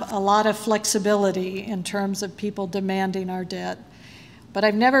have a lot of flexibility in terms of people demanding our debt. But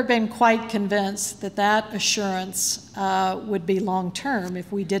I've never been quite convinced that that assurance would be long-term if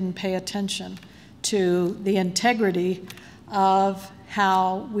we didn't pay attention to the integrity of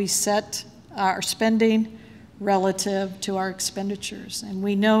how we set our spending relative to our expenditures. And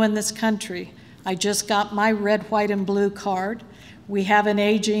we know in this country, I just got my red, white, and blue card. We have an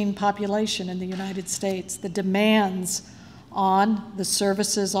aging population in the United States. The demands on the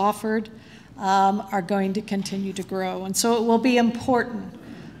services offered are going to continue to grow. And so it will be important,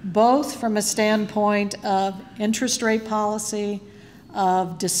 both from a standpoint of interest rate policy,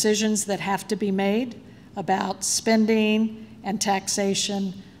 of decisions that have to be made about spending and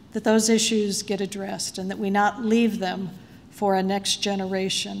taxation, that those issues get addressed and that we not leave them for a next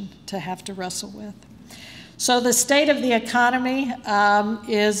generation to have to wrestle with. So the state of the economy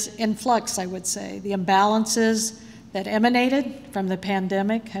is in flux, I would say. The imbalances that emanated from the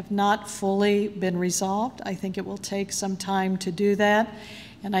pandemic have not fully been resolved. I think it will take some time to do that.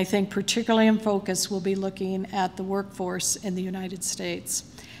 And I think particularly in focus, we'll be looking at the workforce in the United States.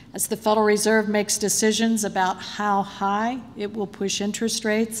 As the Federal Reserve makes decisions about how high it will push interest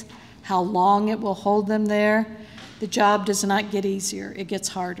rates, how long it will hold them there, the job does not get easier, it gets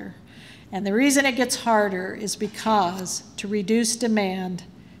harder. And the reason it gets harder is because to reduce demand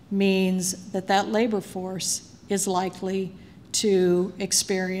means that that labor force is likely to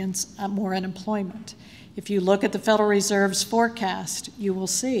experience more unemployment. If you look at the Federal Reserve's forecast, you will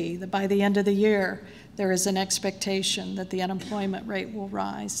see that by the end of the year, there is an expectation that the unemployment rate will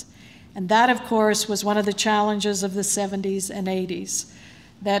rise. And that, of course, was one of the challenges of the 70s and 80s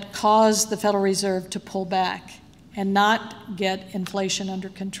that caused the Federal Reserve to pull back and not get inflation under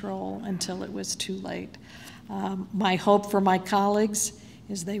control until it was too late. My hope for my colleagues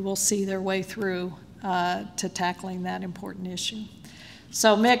is they will see their way through to tackling that important issue.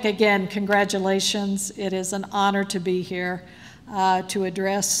 So Mick, again, congratulations. It is an honor to be here to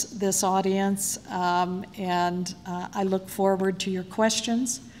address this audience, and I look forward to your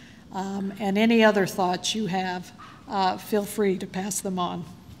questions and any other thoughts you have. Feel free to pass them on.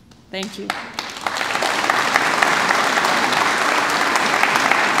 Thank you.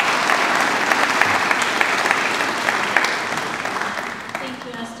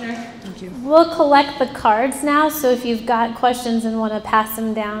 We'll collect the cards now, so if you've got questions and want to pass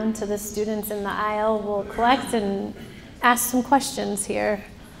them down to the students in the aisle, we'll collect and ask some questions here.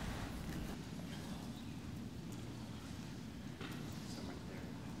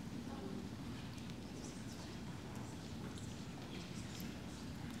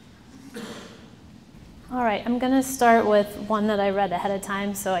 All right, I'm going to start with one that I read ahead of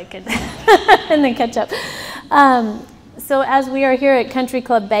time so I could and then catch up. So as we are here at Country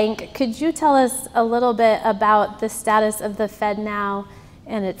Club Bank, could you tell us a little bit about the status of the Fed now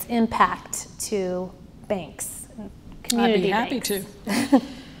and its impact to banks, community I'd be banks? happy to.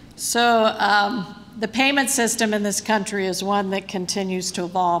 So the payment system in this country is one that continues to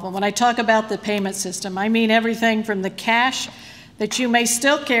evolve. And when I talk about the payment system, I mean everything from the cash that you may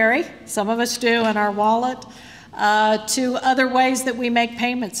still carry, some of us do in our wallet, to other ways that we make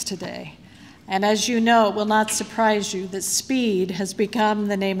payments today. And as you know, it will not surprise you that speed has become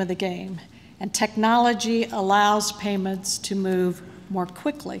the name of the game, and technology allows payments to move more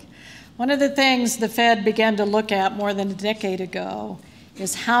quickly. One of the things the Fed began to look at more than a decade ago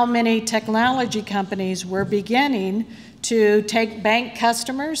is how many technology companies were beginning to take bank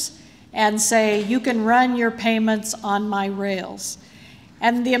customers and say, you can run your payments on my rails.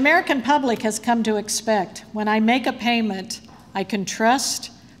 And the American public has come to expect, when I make a payment, I can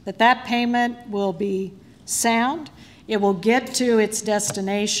trust that that payment will be sound, it will get to its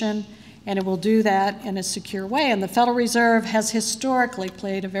destination, and it will do that in a secure way. And the Federal Reserve has historically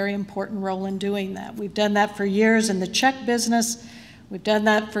played a very important role in doing that. We've done that for years in the check business. We've done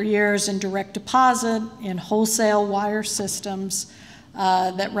that for years in direct deposit, in wholesale wire systems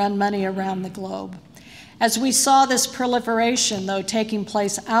that run money around the globe. As we saw this proliferation, though, taking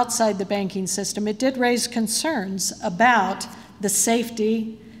place outside the banking system, it did raise concerns about the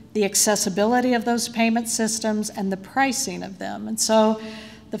safety, the accessibility of those payment systems, and the pricing of them. And so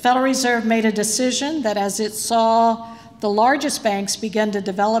the Federal Reserve made a decision that as it saw the largest banks begin to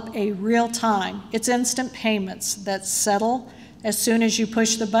develop a real-time, it's instant payments that settle as soon as you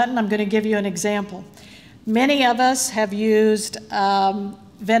push the button. I'm going to give you an example. Many of us have used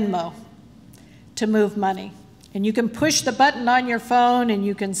Venmo to move money. And you can push the button on your phone and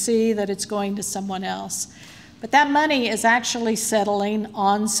you can see that it's going to someone else. But that money is actually settling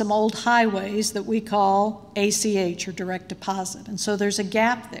on some old highways that we call ACH, or direct deposit. And so there's a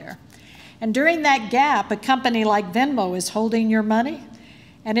gap there. And during that gap, a company like Venmo is holding your money.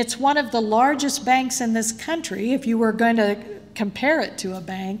 And it's one of the largest banks in this country, if you were going to compare it to a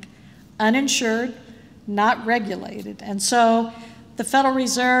bank, uninsured, not regulated. And so the Federal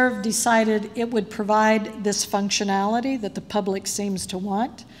Reserve decided it would provide this functionality that the public seems to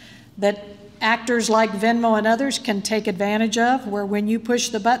want, that actors like Venmo and others can take advantage of, where when you push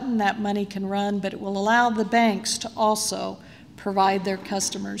the button, that money can run, but it will allow the banks to also provide their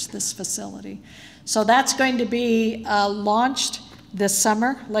customers this facility. So that's going to be launched this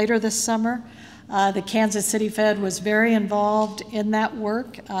summer, later this summer. The Kansas City Fed was very involved in that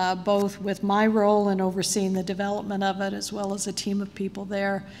work, both with my role in overseeing the development of it, as well as a team of people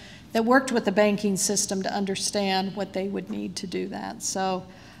there that worked with the banking system to understand what they would need to do that. So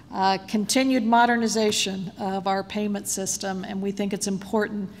continued modernization of our payment system, and we think it's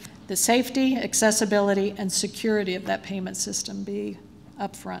important that safety, accessibility, and security of that payment system be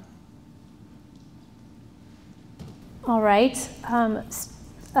up front. All right.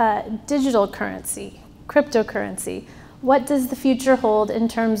 Digital currency, cryptocurrency. What does the future hold in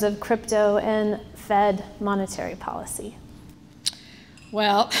terms of crypto and Fed monetary policy?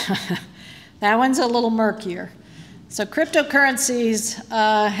 Well, that one's a little murkier. So cryptocurrencies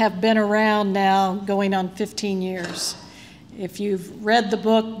have been around now going on 15 years. If you've read the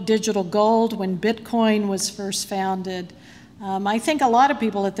book Digital Gold, when Bitcoin was first founded, I think a lot of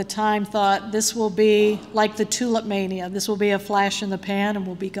people at the time thought this will be like the tulip mania. This will be a flash in the pan and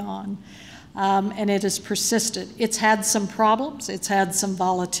will be gone. And it has persisted. It's had some problems. It's had some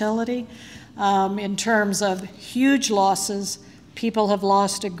volatility in terms of huge losses. People have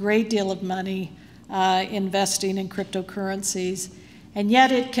lost a great deal of money investing in cryptocurrencies. And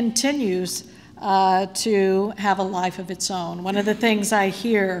yet it continues to have a life of its own. One of the things I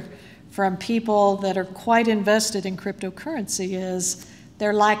hear from people that are quite invested in cryptocurrency is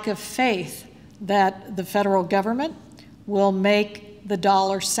their lack of faith that the federal government will make the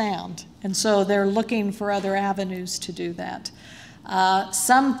dollar sound. And so they're looking for other avenues to do that.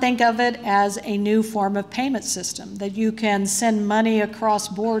 Some think of it as a new form of payment system, that you can send money across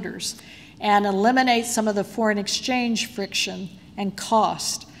borders and eliminate some of the foreign exchange friction and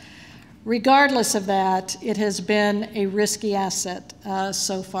cost. Regardless of that, it has been a risky asset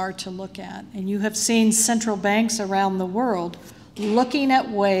so far to look at. And you have seen central banks around the world looking at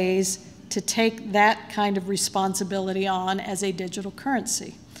ways to take that kind of responsibility on as a digital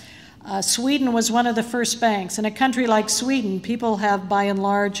currency. Sweden was one of the first banks. In a country like Sweden, people have by and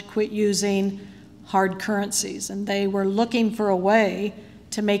large quit using hard currencies, and they were looking for a way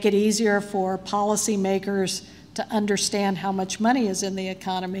to make it easier for policymakers to understand how much money is in the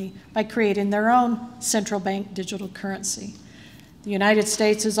economy by creating their own central bank digital currency. The United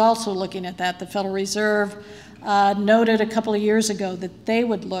States is also looking at that. The Federal Reserve noted a couple of years ago that they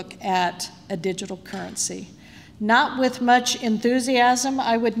would look at a digital currency. Not with much enthusiasm,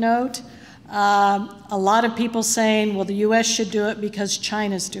 I would note. A lot of people saying, well, the US should do it because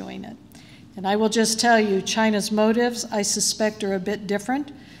China's doing it. And I will just tell you, China's motives, I suspect, are a bit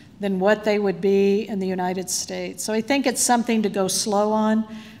different than what they would be in the United States. So I think it's something to go slow on.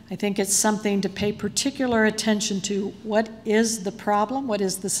 I think it's something to pay particular attention to. What is the problem? What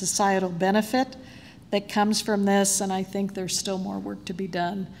is the societal benefit that comes from this? And I think there's still more work to be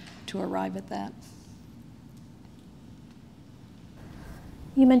done to arrive at that.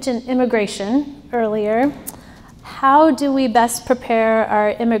 You mentioned immigration earlier. How do we best prepare our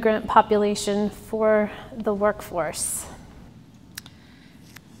immigrant population for the workforce?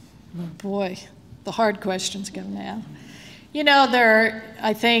 Oh boy, the hard questions come now. You know, there are,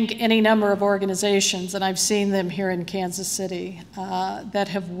 I think, any number of organizations, and I've seen them here in Kansas City, that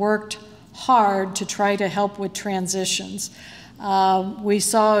have worked hard to try to help with transitions. We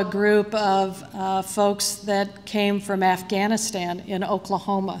saw a group of folks that came from Afghanistan in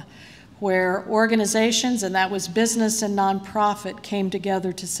Oklahoma, where organizations, and that was business and nonprofit, came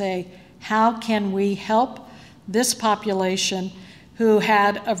together to say, how can we help this population who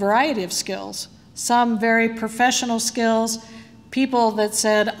had a variety of skills, some very professional skills, people that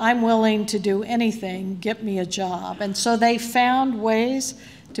said, I'm willing to do anything, get me a job. And so they found ways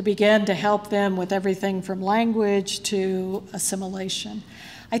to begin to help them with everything from language to assimilation.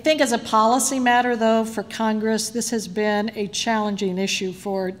 I think as a policy matter, though, for Congress, this has been a challenging issue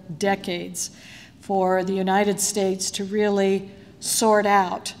for decades for the United States to really sort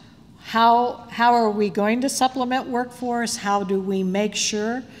out how are we going to supplement workforce? How do we make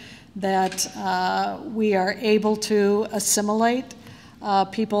sure that we are able to assimilate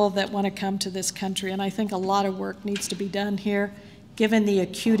people that want to come to this country? And I think a lot of work needs to be done here. Given the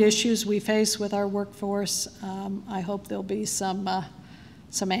acute issues we face with our workforce, I hope there'll be some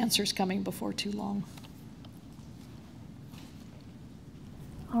answers coming before too long.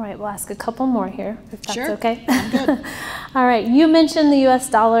 All right, we'll ask a couple more here, if that's sure. Okay. I'm good. All right, you mentioned the US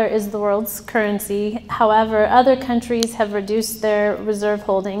dollar is the world's currency. However, other countries have reduced their reserve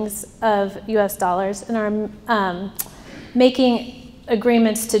holdings of US dollars and are making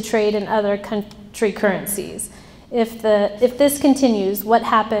agreements to trade in other country currencies. If this continues, what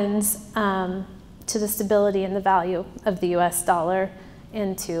happens to the stability and the value of the US dollar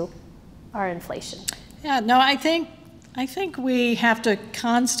and to our inflation? Yeah, no, I think we have to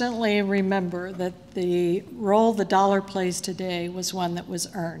constantly remember that the role the dollar plays today was one that was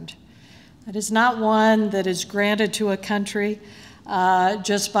earned. It is not one that is granted to a country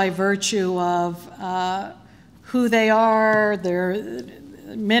just by virtue of who they are. There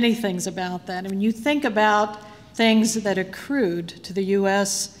are many things about that. I mean, you think about things that accrued to the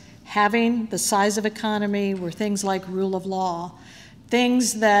U.S. having the size of economy were things like rule of law,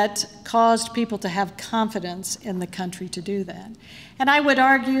 things that caused people to have confidence in the country to do that. And I would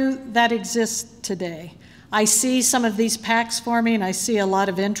argue that exists today. I see some of these pacts forming. I see a lot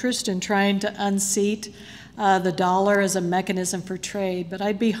of interest in trying to unseat the dollar as a mechanism for trade, but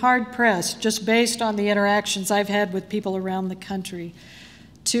I'd be hard-pressed, just based on the interactions I've had with people around the country,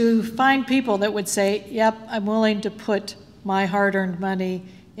 to find people that would say, yep, I'm willing to put my hard-earned money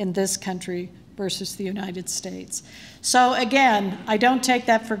in this country versus the United States. So again, I don't take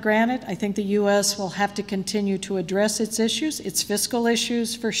that for granted. I think the U.S. will have to continue to address its issues, its fiscal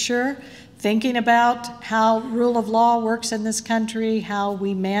issues for sure, thinking about how rule of law works in this country, how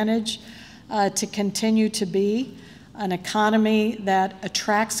we manage to continue to be an economy that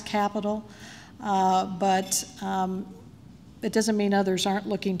attracts capital. But it doesn't mean others aren't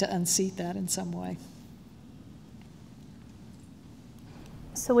looking to unseat that in some way.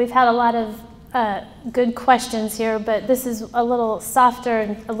 So we've had a lot of good questions here, but this is a little softer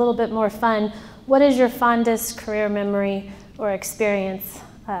and a little bit more fun. What is your fondest career memory or experience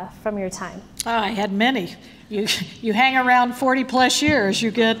from your time? Oh, I had many. You hang around 40 plus years,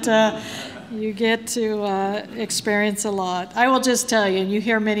 you get to experience a lot. I will just tell you, and you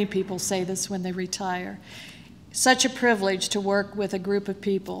hear many people say this when they retire, such a privilege to work with a group of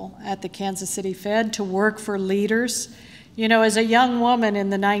people at the Kansas City Fed, to work for leaders. You know, as a young woman in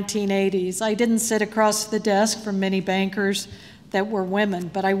the 1980s, I didn't sit across the desk from many bankers that were women,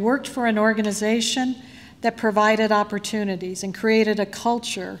 but I worked for an organization that provided opportunities and created a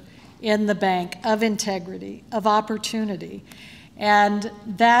culture in the bank of integrity, of opportunity. And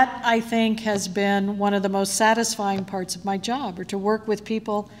that, I think, has been one of the most satisfying parts of my job, or to work with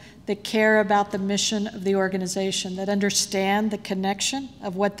people that care about the mission of the organization, that understand the connection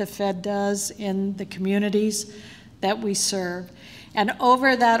of what the Fed does in the communities that we serve. And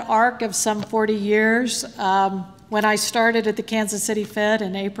over that arc of some 40 years, when I started at the Kansas City Fed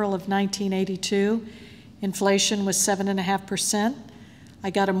in April of 1982, inflation was 7.5%. I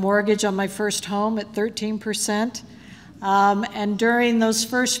got a mortgage on my first home at 13%. And during those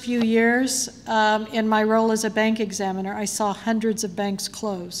first few years, in my role as a bank examiner, I saw hundreds of banks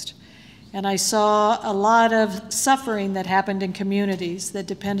closed. And I saw a lot of suffering that happened in communities that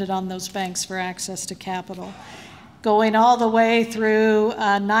depended on those banks for access to capital, going all the way through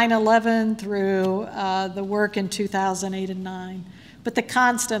 9/11, through the work in 2008 and 9. But the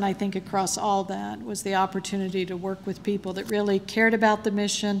constant, I think, across all that was the opportunity to work with people that really cared about the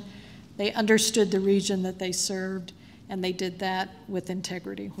mission, they understood the region that they served, and they did that with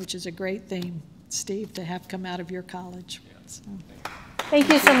integrity, which is a great theme, Steve, to have come out of your college. So. Thank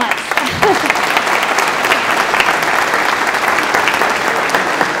you so much.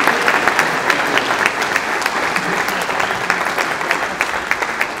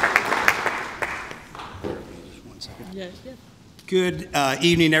 Good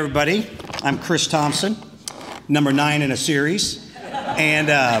evening, everybody. I'm Chris Thompson, number 9 in a series. And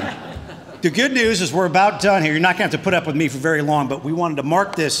the good news is we're about done here. You're not going to have to put up with me for very long, but we wanted to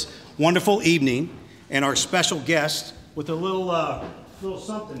mark this wonderful evening and our special guest with a little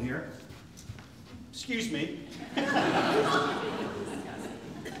something here. Excuse me.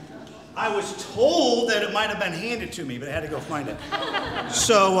 I was told that it might have been handed to me, but I had to go find it.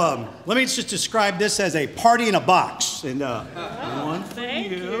 So let me just describe this as a party in a box. And one for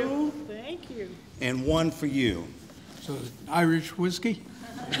you. Thank you. And one for you. So Irish whiskey?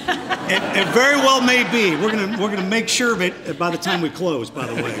 It very well may be. We're gonna make sure of it by the time we close, by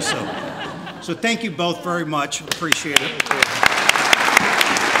the way. So thank you both very much. Appreciate it.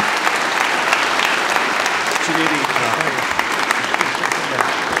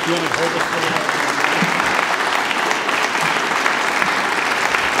 You want to hold it for a minute?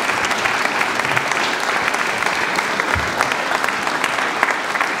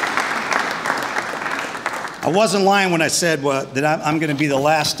 I wasn't lying when I said that I'm going to be the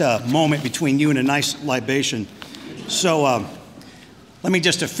last moment between you and a nice libation. So let me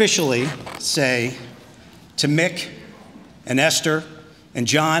just officially say to Mick and Esther and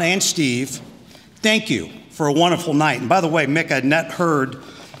John and Steve, thank you for a wonderful night. And by the way, Mick, I'd not heard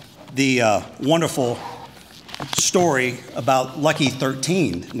the wonderful story about Lucky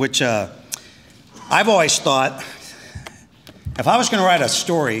 13, which I've always thought, if I was going to write a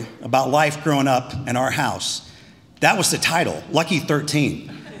story about life growing up in our house, that was the title, Lucky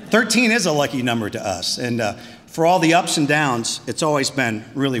 13. 13 is a lucky number to us. And for all the ups and downs, it's always been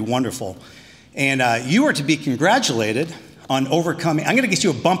really wonderful. And you are to be congratulated on overcoming. I'm going to get you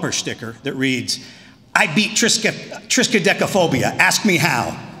a bumper sticker that reads, I beat triskaidekaphobia. Ask me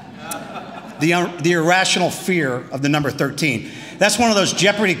how. The irrational fear of the number 13. That's one of those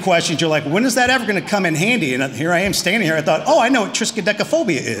Jeopardy questions. You're like, when is that ever going to come in handy? And here I am standing here. I thought, oh, I know what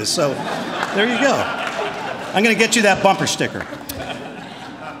triskaidekaphobia is. So there you go. I'm going to get you that bumper sticker.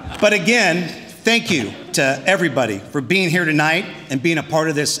 But again, thank you to everybody for being here tonight and being a part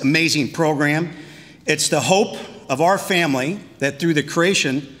of this amazing program. It's the hope of our family that through the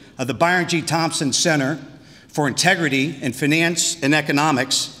creation of the Byron G. Thompson Center for Integrity in Finance and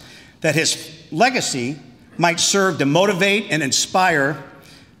Economics, that his legacy might serve to motivate and inspire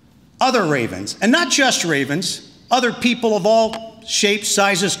other Ravens, and not just Ravens, other people of all shapes,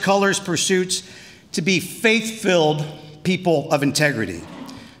 sizes, colors, pursuits, to be faith-filled people of integrity,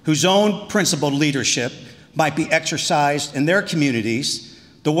 whose own principled leadership might be exercised in their communities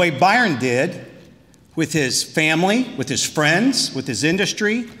the way Byron did with his family, with his friends, with his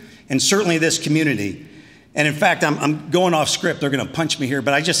industry, and certainly this community. And in fact, I'm going off script. They're going to punch me here,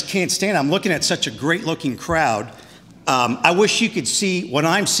 but I just can't stand it. I'm looking at such a great-looking crowd. I wish you could see what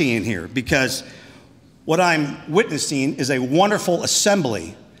I'm seeing here, because what I'm witnessing is a wonderful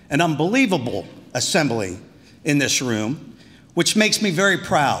assembly, an unbelievable assembly in this room, which makes me very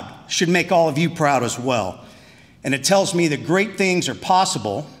proud, should make all of you proud as well. And it tells me that great things are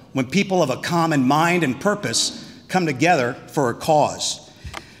possible when people of a common mind and purpose come together for a cause.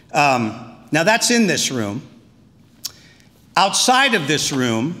 Now that's in this room. Outside of this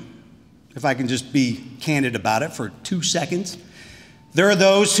room, if I can just be candid about it for 2 seconds, there are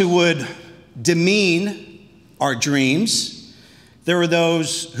those who would demean our dreams. There are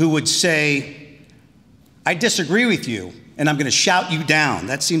those who would say, I disagree with you, and I'm going to shout you down.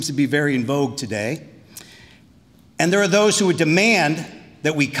 That seems to be very in vogue today. And there are those who would demand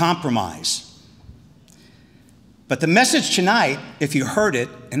that we compromise. But the message tonight, if you heard it,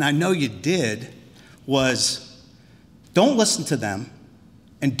 and I know you did, was don't listen to them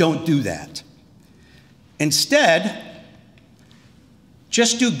and don't do that. Instead,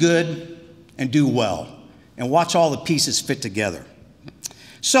 just do good and do well and watch all the pieces fit together.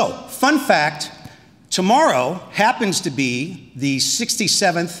 So, fun fact, tomorrow happens to be the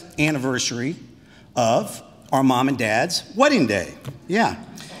 67th anniversary of our mom and dad's wedding day. Yeah.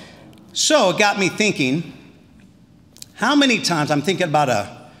 So it got me thinking, how many times, I'm thinking about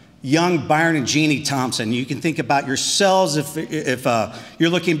a young Byron and Jeannie Thompson. You can think about yourselves if you're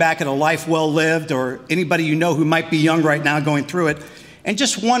looking back at a life well lived, or anybody you know who might be young right now going through it, and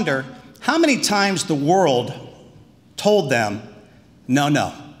just wonder how many times the world told them, no,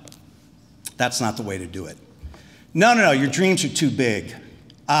 no, that's not the way to do it. No, no, no, your dreams are too big.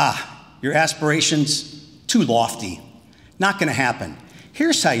 Your aspirations, too lofty. Not going to happen.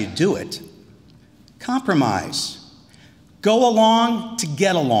 Here's how you do it. Compromise. Go along to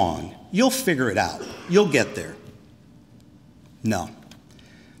get along. You'll figure it out. You'll get there. No.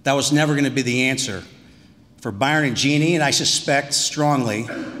 That was never going to be the answer for Byron and Jeannie, and I suspect strongly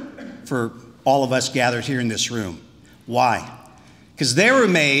for all of us gathered here in this room. Why? Because they were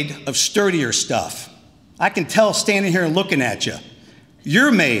made of sturdier stuff. I can tell standing here and looking at you.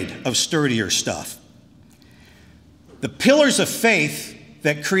 You're made of sturdier stuff. The pillars of faith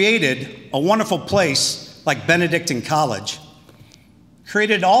that created a wonderful place like Benedictine College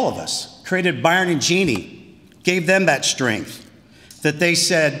created all of us, created Byron and Jeannie, gave them that strength that they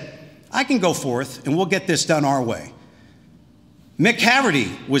said, I can go forth and we'll get this done our way. Mick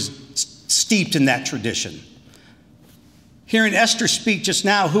Haverty was steeped in that tradition. Hearing Esther speak just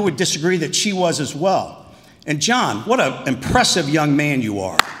now, who would disagree that she was as well? And John, what an impressive young man you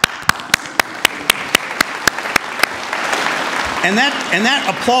are. And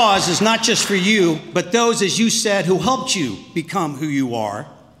that applause is not just for you, but those, as you said, who helped you become who you are,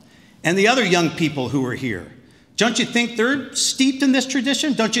 and the other young people who are here. Don't you think they're steeped in this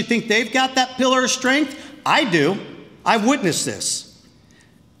tradition? Don't you think they've got that pillar of strength? I do. I've witnessed this.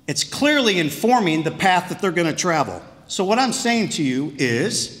 It's clearly informing the path that they're going to travel. So what I'm saying to you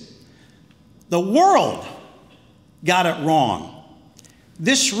is, the world got it wrong.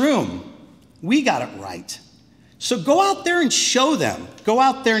 This room, we got it right. So go out there and show them. Go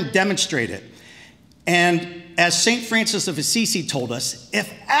out there and demonstrate it. And as St. Francis of Assisi told us,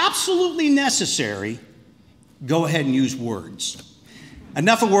 if absolutely necessary, go ahead and use words.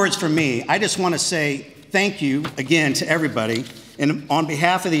 Enough of words from me. I just want to say thank you again to everybody. And on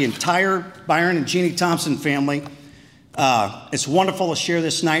behalf of the entire Byron and Jeannie Thompson family, it's wonderful to share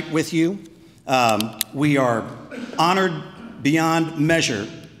this night with you. We are honored beyond measure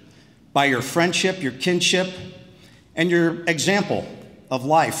by your friendship, your kinship, and your example of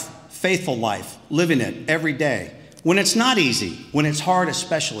life, faithful life, living it every day. When it's not easy, when it's hard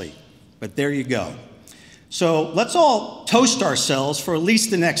especially, but there you go. So let's all toast ourselves for at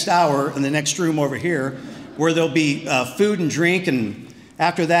least the next hour in the next room over here, where there'll be food and drink, and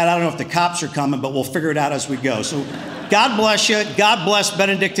after that, I don't know if the cops are coming, but we'll figure it out as we go. So God bless you. God bless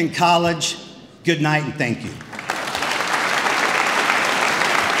Benedictine College. Good night and thank you.